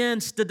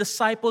against the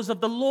disciples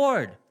of the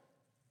Lord.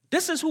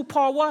 This is who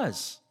Paul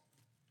was.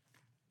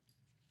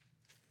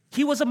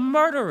 He was a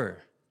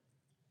murderer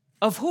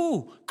of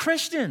who?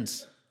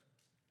 Christians,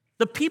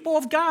 the people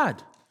of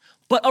God,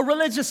 but a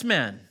religious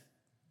man,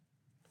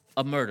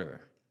 a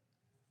murderer.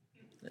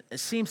 It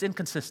seems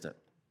inconsistent.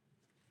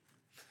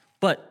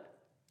 But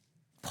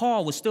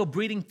Paul was still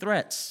breathing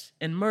threats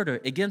and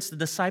murder against the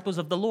disciples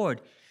of the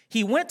Lord.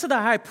 He went to the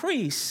high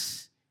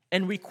priest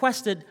and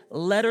requested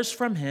letters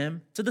from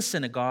him to the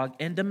synagogue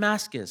in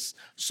Damascus,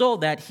 so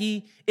that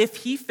if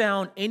he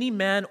found any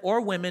man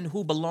or women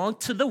who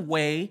belonged to the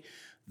way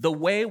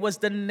was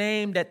the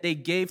name that they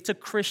gave to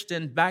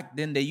Christians back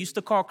then. They used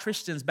to call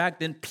Christians back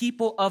then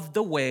people of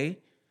the way.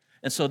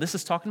 And so this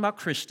is talking about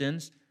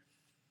Christians.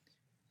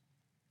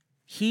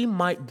 He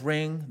might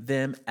bring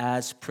them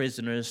as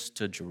prisoners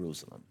to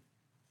Jerusalem.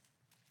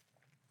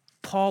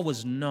 Paul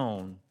was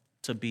known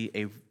to be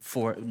a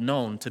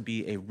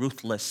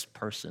ruthless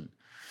person.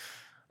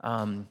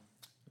 An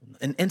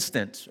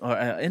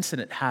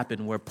incident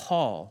happened where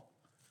Paul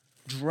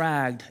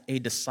dragged a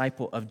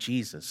disciple of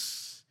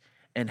Jesus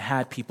and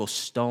had people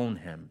stone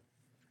him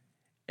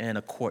in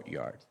a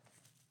courtyard.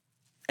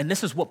 And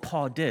this is what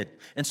Paul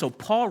did. And so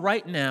Paul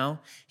right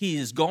now, he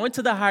is going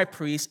to the high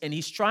priest and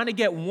he's trying to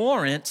get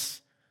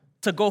warrants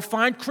to go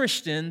find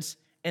Christians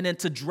and then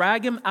to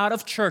drag them out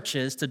of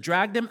churches, to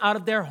drag them out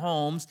of their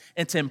homes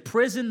and to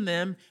imprison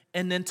them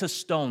and then to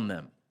stone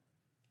them.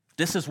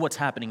 This is what's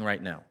happening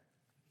right now.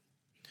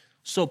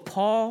 So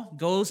Paul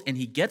goes and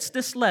he gets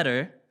this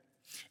letter,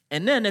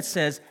 and then it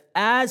says,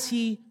 as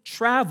he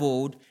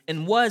traveled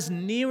and was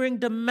nearing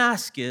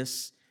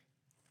Damascus,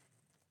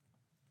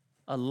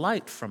 a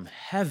light from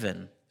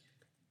heaven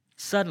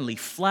suddenly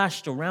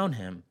flashed around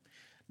him,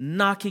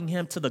 knocking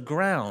him to the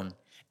ground,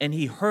 and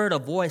he heard a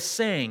voice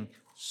saying,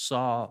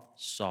 "Saul,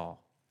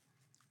 Saul,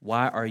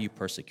 why are you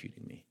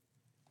persecuting me?"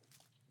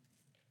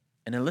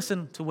 And then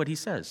listen to what he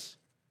says.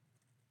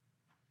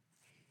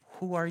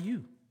 Who are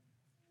you?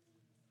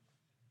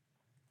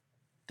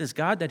 This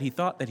God that he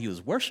thought that he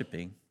was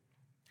worshiping,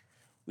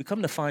 we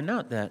come to find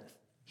out that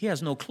he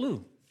has no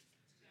clue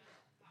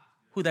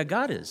who that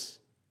God is.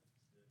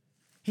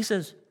 He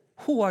says,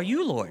 "Who are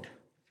you, Lord?"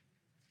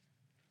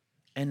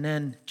 And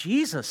then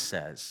Jesus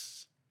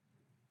says,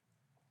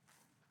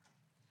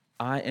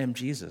 "I am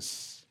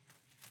Jesus,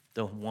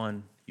 the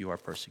one you are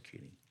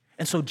persecuting."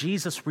 And so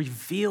Jesus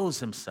reveals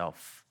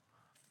himself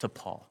to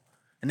Paul.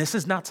 And this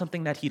is not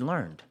something that he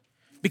learned,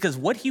 because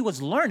what he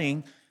was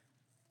learning,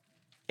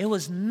 it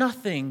was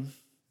nothing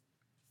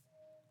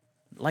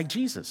like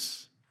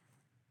Jesus.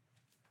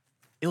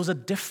 It was a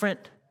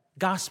different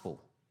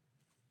gospel.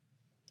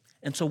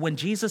 And so when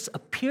Jesus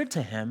appeared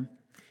to him,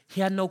 he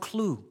had no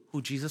clue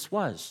who Jesus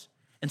was.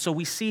 And so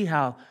we see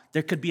how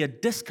there could be a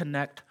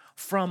disconnect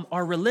from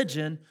our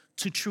religion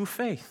to true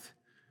faith.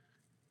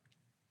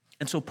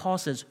 And so Paul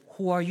says,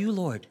 "Who are you,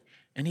 Lord?"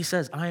 And he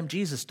says, "I am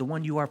Jesus, the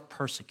one you are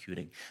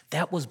persecuting."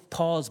 That was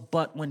Paul's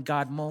but when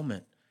God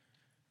moment.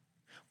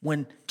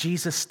 When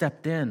Jesus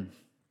stepped in,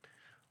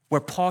 where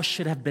Paul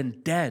should have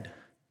been dead.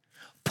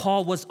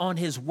 Paul was on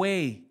his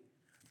way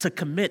to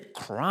commit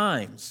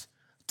crimes,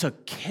 to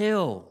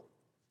kill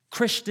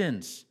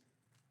Christians.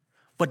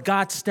 But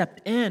God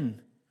stepped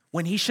in.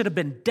 When he should have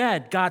been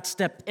dead, God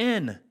stepped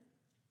in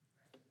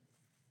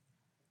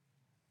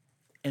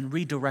and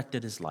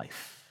redirected his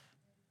life.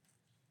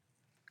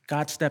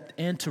 God stepped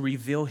in to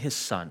reveal his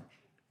son.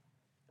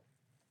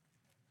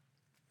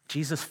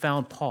 Jesus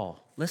found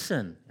Paul.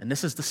 Listen, and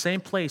this is the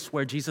same place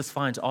where Jesus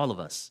finds all of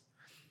us.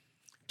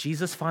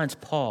 Jesus finds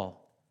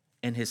Paul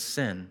in his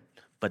sin,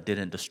 but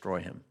didn't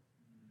destroy him.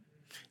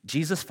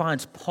 Jesus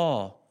finds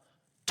Paul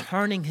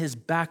turning his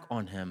back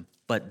on him,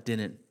 but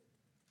didn't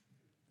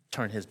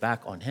turn his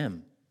back on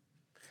him.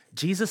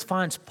 Jesus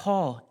finds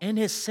Paul in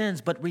his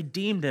sins, but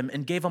redeemed him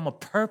and gave him a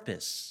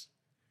purpose.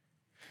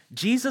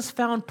 Jesus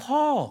found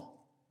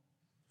Paul,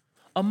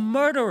 a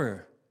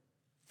murderer,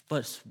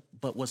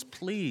 but was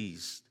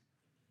pleased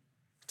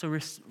to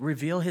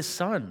reveal his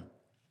son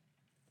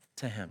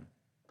to him.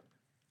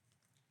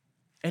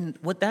 And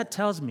what that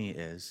tells me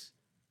is,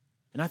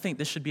 and I think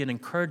this should be an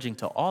encouraging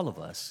to all of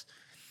us,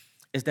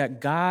 is that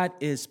God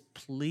is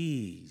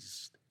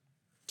pleased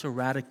to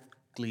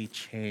radically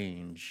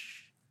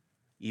change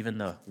even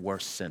the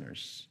worst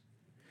sinners.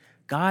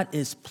 God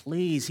is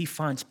pleased. He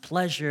finds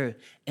pleasure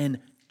in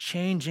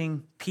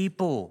changing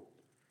people.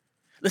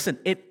 Listen,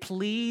 it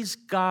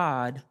pleased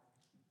God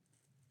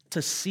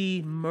to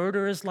see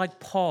murderers like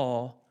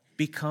Paul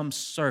become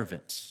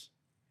servants.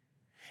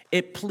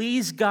 It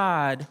pleased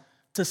God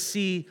to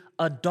see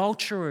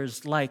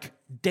adulterers like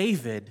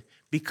David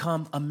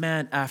become a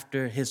man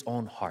after his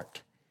own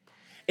heart.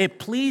 It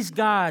pleased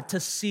God to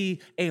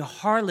see a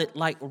harlot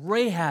like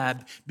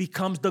Rahab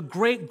becomes the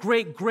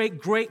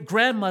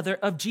great-great-great-great-grandmother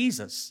of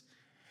Jesus.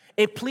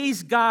 It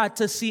pleased God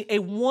to see a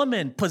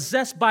woman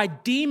possessed by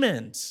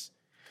demons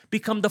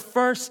become the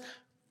first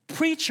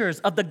preachers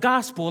of the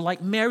gospel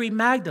like Mary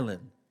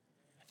Magdalene.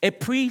 It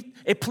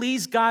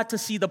pleased God to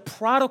see the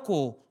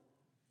prodigal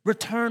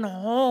return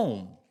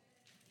home.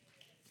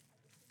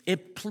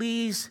 It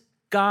pleased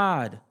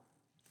God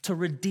to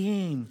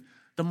redeem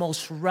the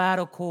most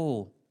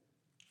radical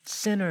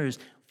sinners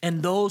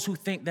and those who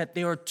think that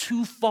they are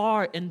too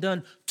far and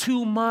done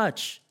too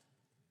much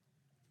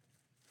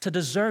to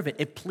deserve it.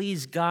 It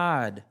pleased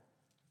God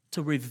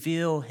to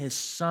reveal his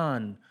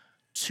son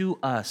to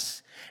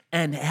us,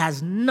 and it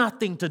has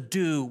nothing to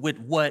do with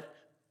what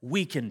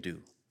we can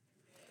do.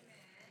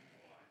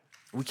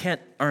 We can't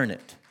earn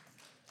it.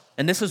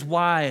 And this is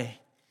why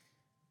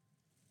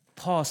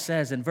Paul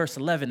says in verse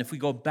 11, if we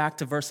go back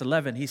to verse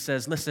 11, he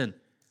says, listen,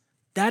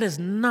 that is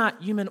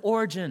not human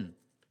origin.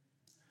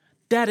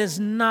 That is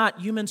not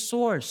human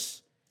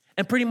source.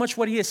 And pretty much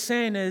what he is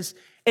saying is,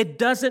 it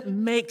doesn't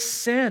make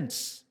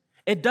sense.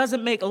 It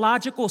doesn't make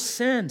logical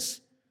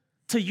sense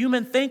to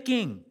human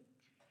thinking.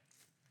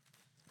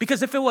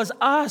 Because if it was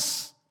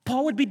us,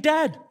 Paul would be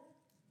dead.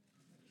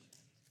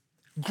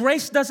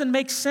 Grace doesn't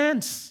make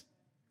sense.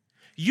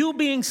 You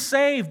being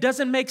saved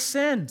doesn't make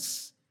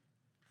sense.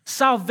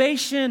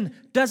 Salvation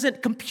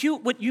doesn't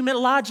compute with human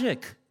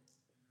logic.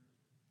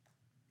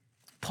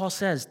 Paul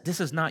says this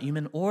is not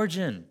human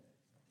origin.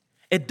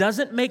 It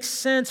doesn't make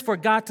sense for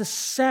God to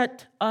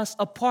set us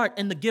apart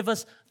and to give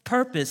us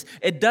purpose.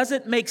 It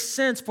doesn't make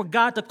sense for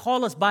God to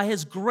call us by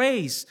his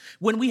grace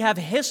when we have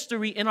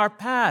history in our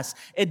past.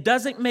 It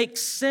doesn't make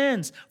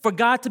sense for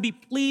God to be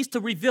pleased to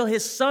reveal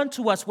his son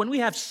to us when we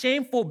have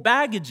shameful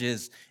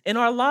baggages in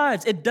our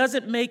lives. It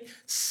doesn't make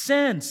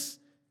sense.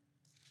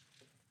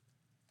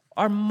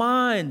 Our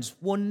minds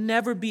will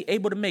never be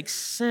able to make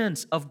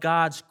sense of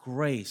God's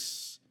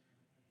grace.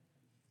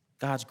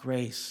 God's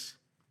grace.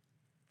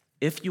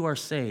 If you are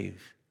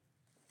saved,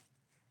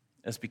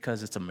 it's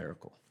because it's a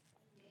miracle.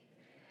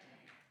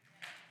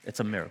 It's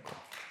a miracle.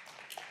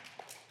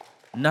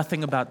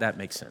 Nothing about that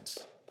makes sense.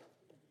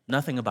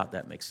 Nothing about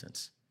that makes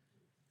sense.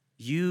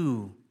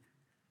 You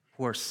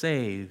who are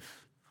saved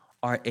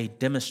are a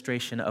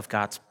demonstration of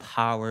God's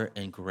power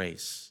and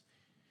grace.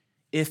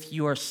 If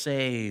you are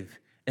saved,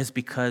 it's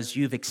because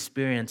you've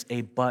experienced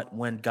a but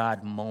when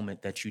God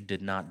moment that you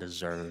did not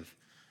deserve,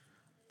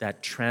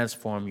 that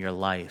transformed your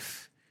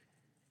life.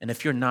 And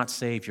if you're not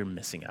saved, you're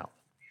missing out.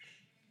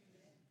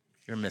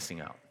 You're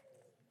missing out.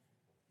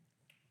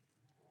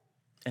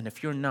 And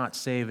if you're not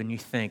saved and you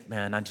think,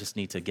 man, I just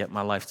need to get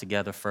my life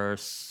together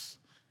first.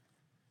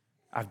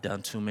 I've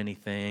done too many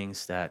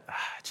things that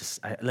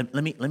let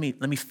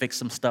me fix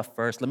some stuff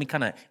first. Let me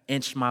kind of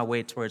inch my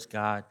way towards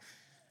God.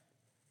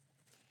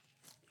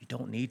 You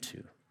don't need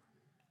to.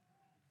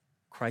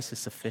 Christ is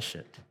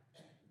sufficient.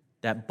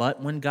 That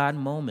but when God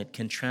moment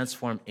can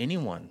transform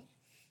anyone,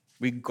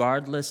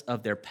 regardless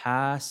of their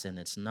past, and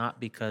it's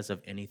not because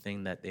of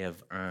anything that they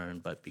have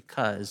earned, but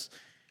because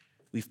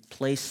we've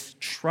placed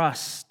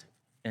trust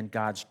in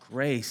God's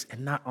grace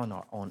and not on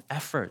our own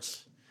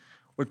efforts.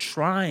 We're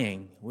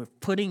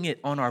putting it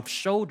on our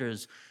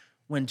shoulders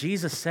when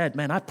Jesus said,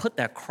 man, I put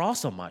that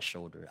cross on my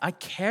shoulder. I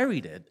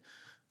carried it,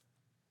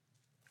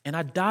 and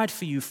I died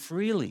for you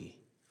freely,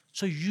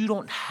 so you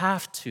don't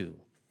have to.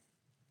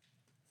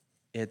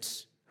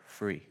 It's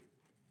free.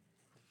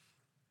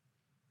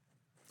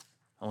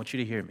 I want you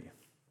to hear me.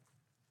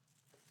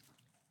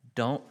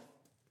 Don't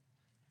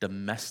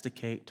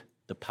domesticate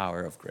the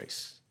power of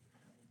grace.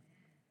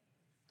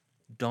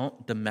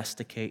 Don't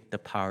domesticate the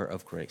power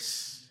of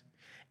grace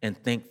and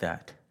think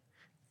that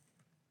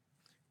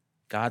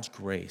God's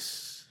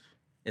grace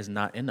is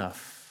not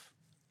enough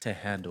to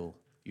handle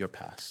your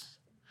past.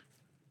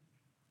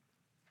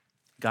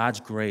 God's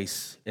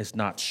grace is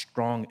not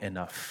strong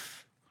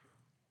enough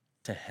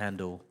to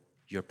handle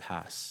your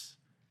past.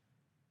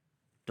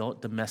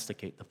 Don't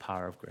domesticate the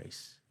power of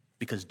grace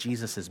because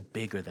Jesus is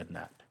bigger than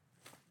that.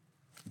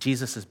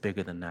 Jesus is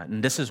bigger than that.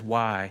 And this is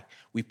why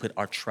we put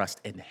our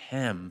trust in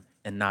him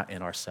and not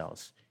in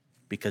ourselves,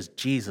 because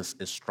Jesus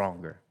is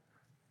stronger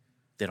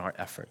than our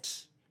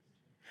efforts.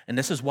 And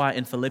this is why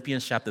in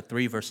Philippians chapter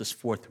 3, verses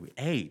 4 through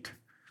 8,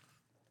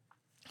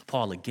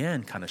 Paul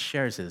again kind of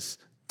shares his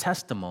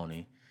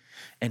testimony,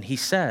 and he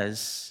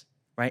says,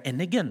 right,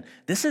 and again,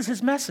 this is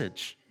his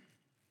message,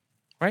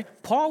 right?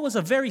 Paul was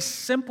a very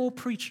simple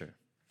preacher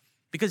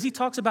because he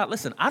talks about,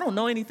 listen, I don't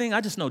know anything,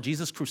 I just know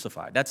Jesus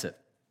crucified, that's it,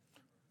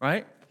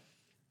 right?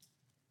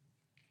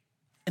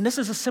 And this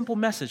is a simple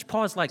message.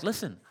 Paul is like,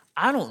 listen,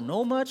 I don't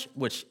know much,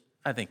 which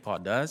I think Paul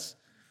does,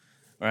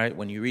 right?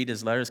 When you read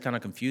his letters, kind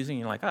of confusing.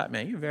 You're like,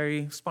 man, you're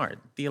very smart,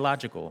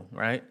 theological,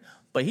 right?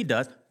 But he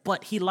does.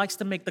 But he likes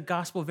to make the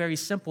gospel very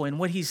simple. And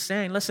what he's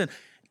saying, listen,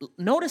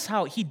 notice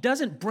how he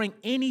doesn't bring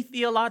any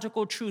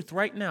theological truth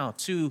right now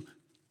to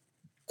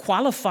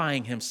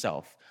qualifying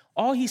himself.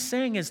 All he's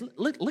saying is,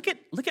 look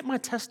at my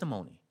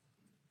testimony,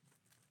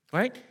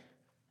 right?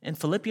 In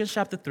Philippians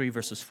chapter 3,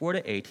 verses 4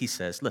 to 8, he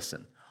says,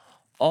 listen,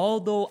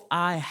 although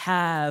I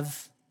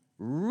have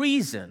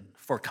reason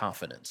for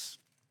confidence,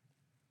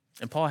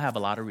 and Paul had a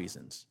lot of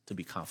reasons to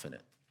be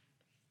confident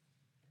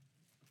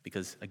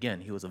because, again,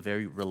 he was a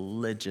very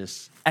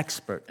religious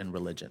expert in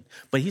religion.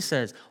 But he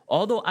says,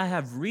 although I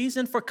have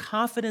reason for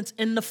confidence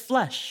in the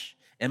flesh,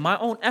 in my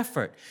own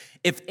effort,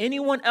 if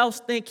anyone else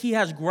think he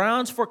has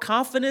grounds for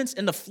confidence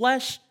in the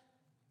flesh,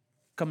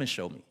 come and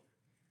show me.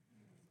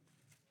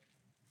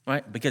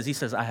 Right? Because he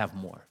says, I have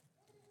more.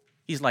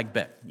 He's like,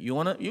 bet. You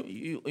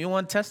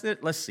wanna test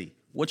it? Let's see.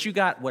 What you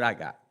got, what I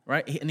got.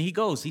 Right? And he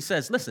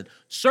says, listen,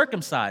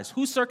 circumcised.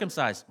 Who's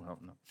circumcised? Well,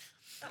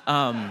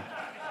 no.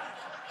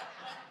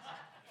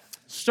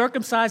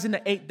 Circumcised in the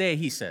 8th day,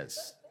 he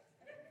says.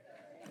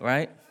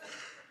 Right?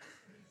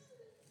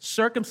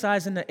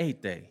 Circumcised in the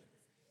 8th day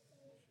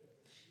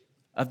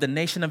of the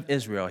nation of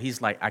Israel.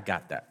 He's like, I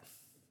got that.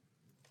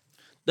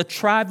 The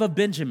tribe of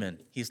Benjamin.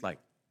 He's like,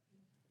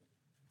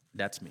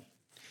 that's me.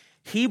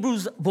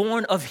 Hebrews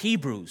born of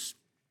Hebrews.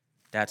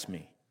 That's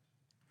me.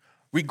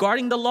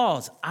 Regarding the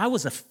laws, I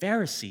was a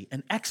Pharisee,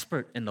 an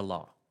expert in the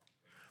law.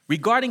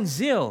 Regarding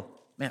zeal,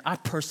 man, I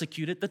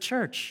persecuted the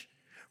church.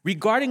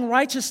 Regarding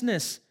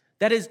righteousness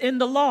that is in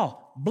the law,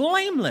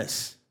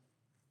 blameless.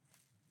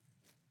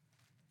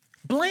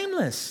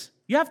 Blameless.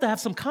 You have to have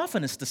some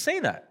confidence to say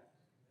that.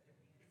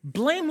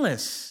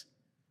 Blameless.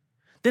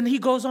 Then he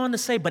goes on to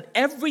say, but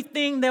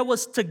everything that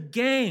was to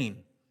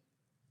gain,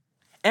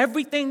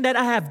 everything that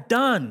I have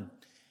done,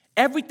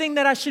 everything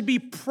that I should be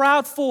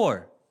proud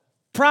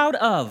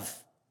of,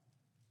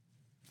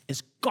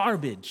 is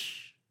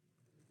garbage,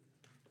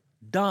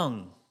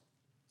 dung,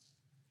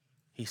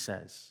 he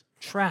says,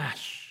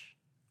 trash.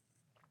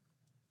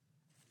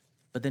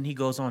 But then he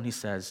goes on, he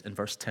says in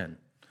verse 10,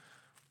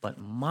 but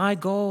my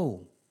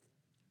goal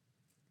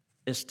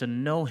is to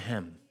know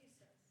him.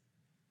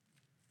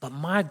 But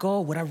my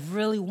goal, what I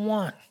really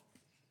want,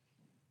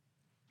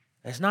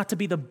 is not to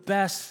be the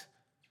best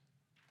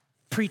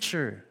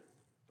preacher,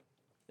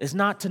 is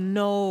not to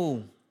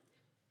know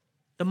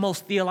the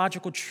most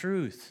theological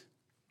truth,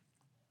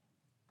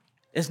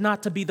 is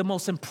not to be the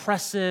most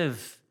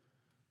impressive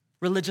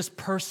religious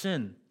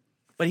person.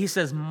 But he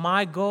says,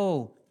 my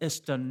goal is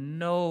to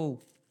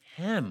know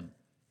him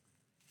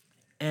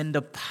and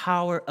the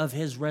power of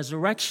his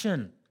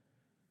resurrection,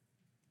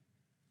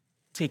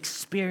 to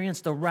experience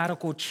the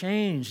radical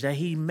change that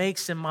he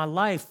makes in my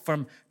life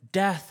from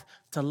death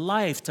to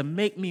life, to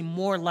make me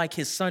more like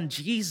his son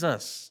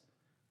Jesus,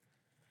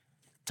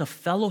 to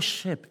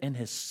fellowship in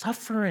his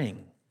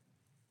suffering.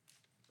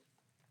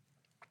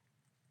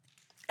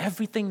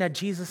 Everything that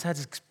Jesus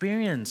has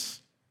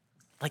experienced,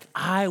 like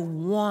I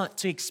want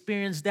to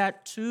experience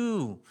that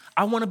too.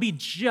 I want to be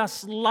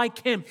just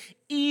like him,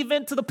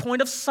 even to the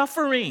point of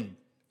suffering,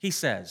 he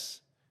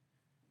says.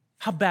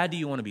 How bad do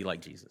you want to be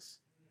like Jesus?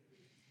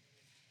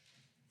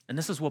 And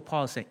this is what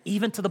Paul is saying.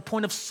 Even to the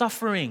point of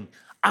suffering,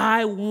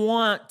 I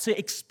want to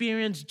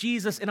experience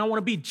Jesus and I want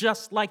to be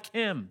just like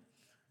him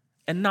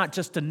and not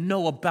just to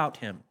know about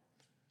him.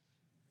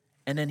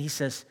 And then he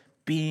says,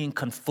 being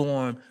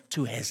conformed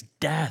to his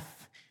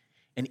death.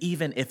 And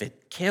even if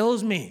it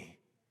kills me,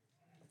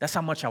 that's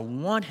how much I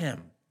want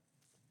him.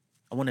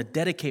 I want to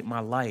dedicate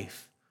my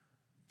life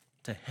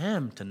to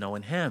him, to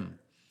knowing him.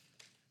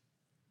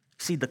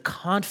 See, the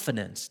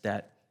confidence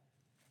that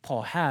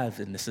Paul has,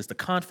 and this is the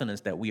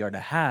confidence that we are to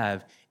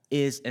have,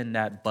 is in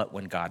that but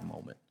when God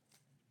moment,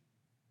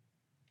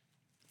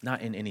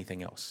 not in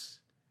anything else.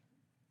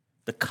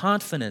 The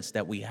confidence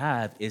that we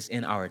have is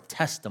in our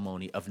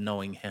testimony of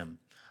knowing him,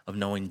 of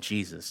knowing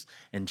Jesus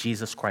and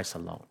Jesus Christ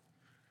alone.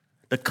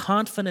 The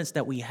confidence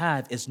that we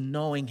have is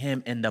knowing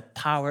him and the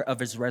power of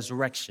his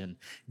resurrection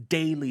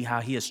daily,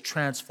 how he is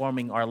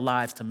transforming our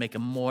lives to make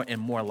him more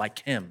and more like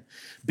him,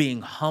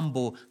 being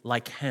humble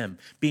like him,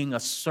 being a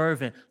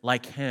servant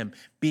like him,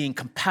 being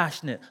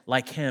compassionate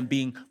like him,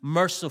 being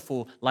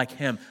merciful like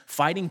him,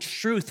 fighting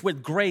truth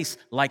with grace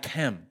like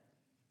him,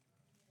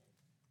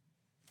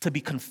 to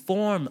be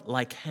conformed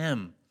like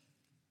him,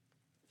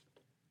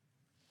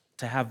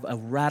 to have a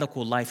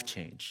radical life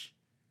change.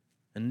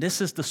 And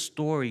this is the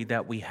story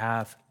that we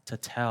have to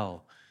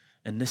tell.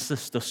 And this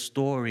is the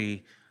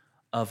story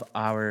of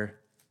our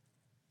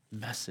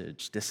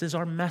message. This is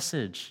our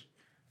message.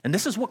 And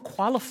this is what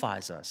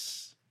qualifies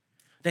us,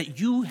 that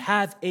you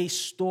have a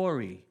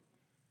story.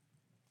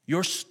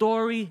 Your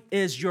story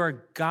is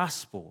your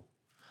gospel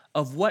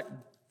of what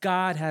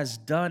God has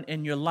done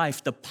in your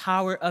life, the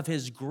power of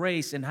his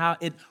grace and how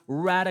it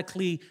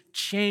radically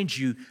changed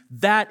you.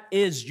 That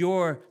is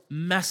your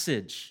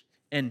message.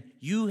 And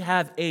you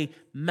have a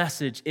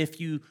message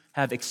if you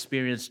have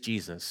experienced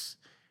Jesus.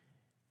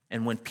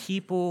 And when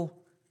people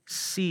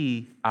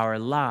see our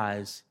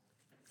lives,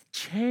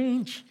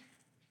 change,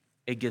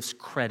 it gives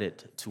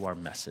credit to our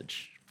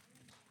message.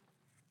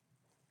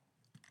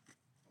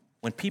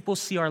 When people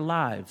see our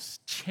lives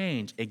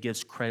change, it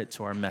gives credit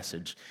to our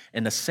message.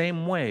 In the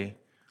same way,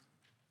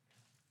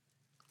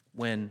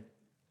 when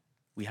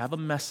we have a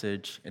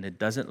message and it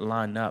doesn't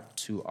line up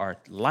to our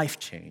life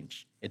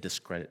change, it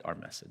discredits our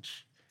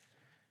message.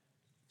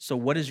 So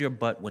what is your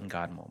but when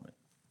God moment?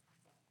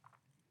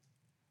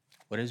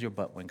 What is your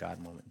but when God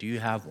moment? Do you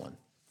have one?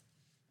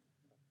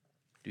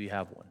 Do you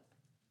have one?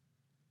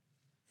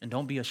 And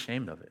don't be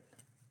ashamed of it.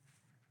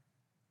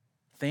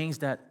 Things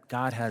that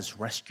God has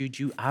rescued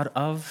you out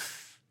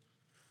of,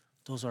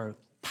 those are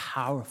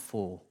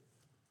powerful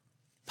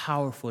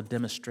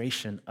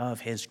demonstration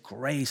of his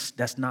grace.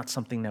 That's not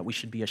something that we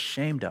should be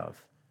ashamed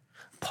of.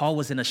 Paul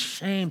wasn't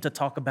ashamed to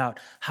talk about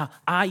how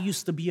I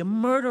used to be a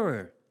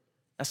murderer.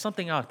 That's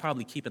something I would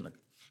probably keep in the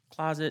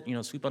closet,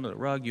 sweep under the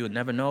rug. You would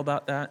never know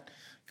about that.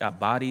 Got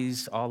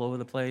bodies all over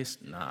the place.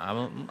 Nah, I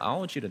don't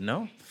want you to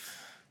know.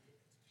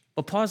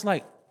 But Paul's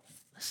like,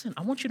 listen,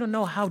 I want you to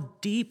know how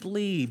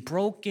deeply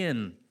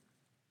broken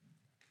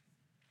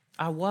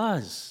I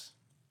was.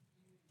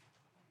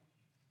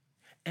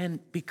 And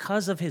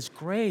because of his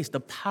grace, the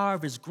power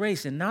of his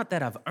grace, and not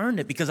that I've earned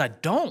it, because I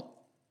don't.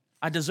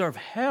 I deserve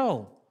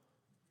hell.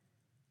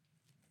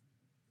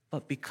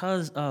 But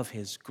because of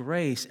his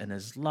grace and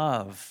his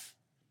love,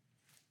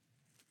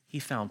 he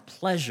found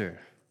pleasure.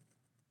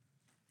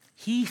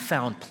 He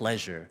found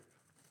pleasure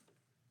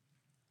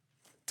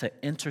to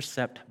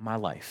intercept my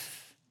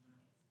life,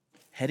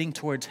 heading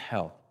towards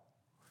hell,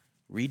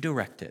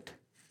 redirect it,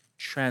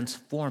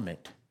 transform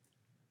it,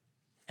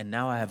 and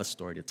now I have a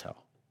story to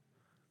tell.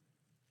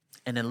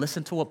 And then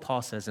listen to what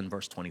Paul says in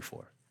verse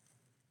 24.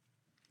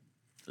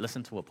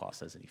 Listen to what Paul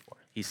says in 24.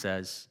 He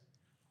says,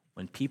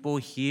 when people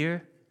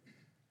hear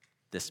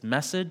this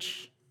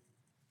message,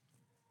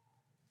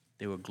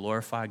 they will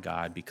glorify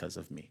God because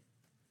of me.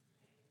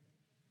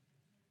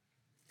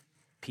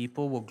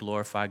 People will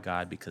glorify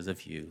God because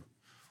of you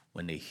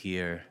when they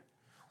hear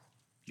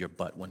your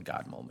but when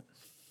God moment,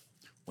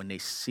 when they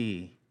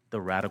see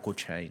the radical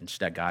change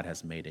that God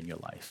has made in your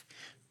life.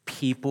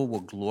 People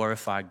will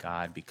glorify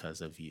God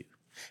because of you.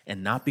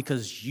 And not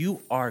because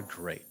you are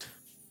great,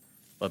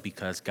 but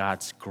because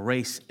God's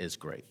grace is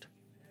great.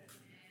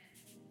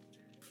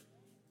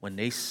 When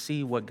they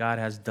see what God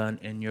has done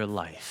in your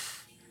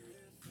life,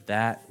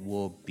 that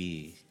will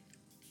be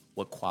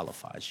what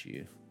qualifies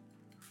you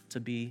to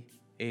be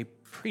a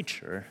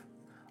preacher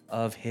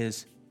of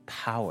his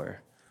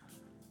power,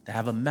 to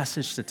have a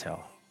message to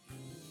tell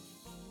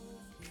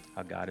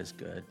how God is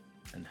good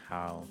and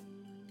how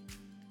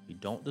we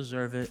don't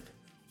deserve it,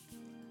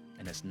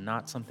 and it's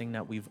not something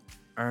that we've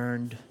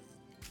earned,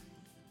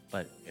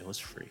 but it was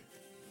free,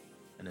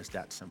 and it's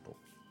that simple.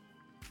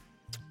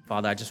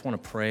 Father, I just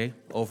want to pray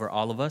over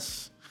all of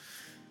us.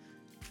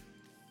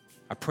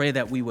 I pray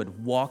that we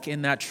would walk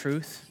in that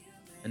truth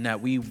and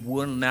that we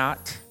will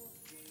not,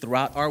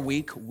 throughout our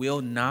week,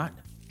 will not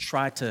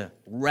try to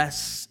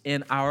rest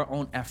in our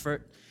own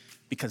effort,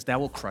 because that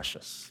will crush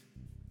us.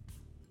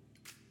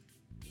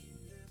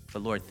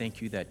 But Lord,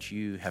 thank you that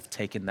you have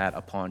taken that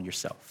upon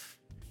yourself,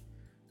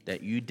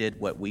 that you did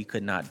what we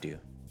could not do.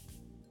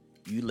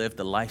 You lived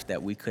the life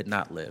that we could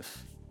not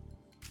live.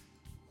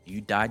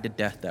 You died the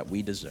death that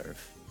we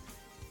deserve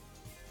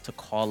to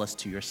call us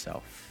to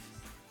yourself.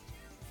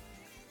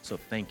 So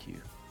thank you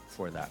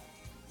for that.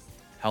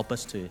 Help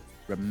us to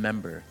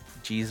remember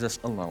Jesus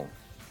alone.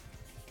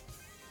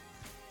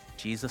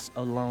 Jesus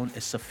alone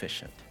is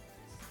sufficient.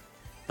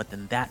 But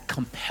then that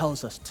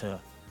compels us to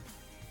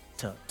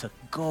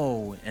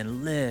go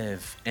and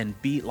live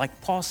and be, like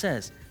Paul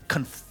says,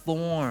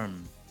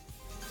 conform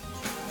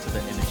to the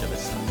image of his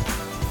son.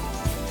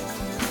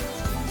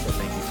 So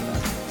thank you for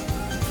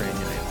that. Pray in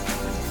your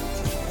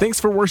name. Thanks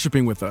for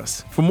worshiping with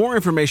us. For more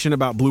information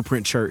about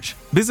Blueprint Church,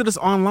 visit us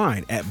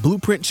online at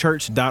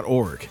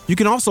blueprintchurch.org. You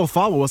can also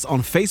follow us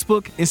on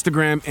Facebook,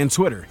 Instagram, and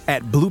Twitter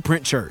at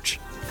Blueprint Church.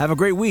 Have a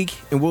great week,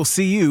 and we'll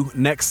see you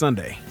next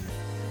Sunday.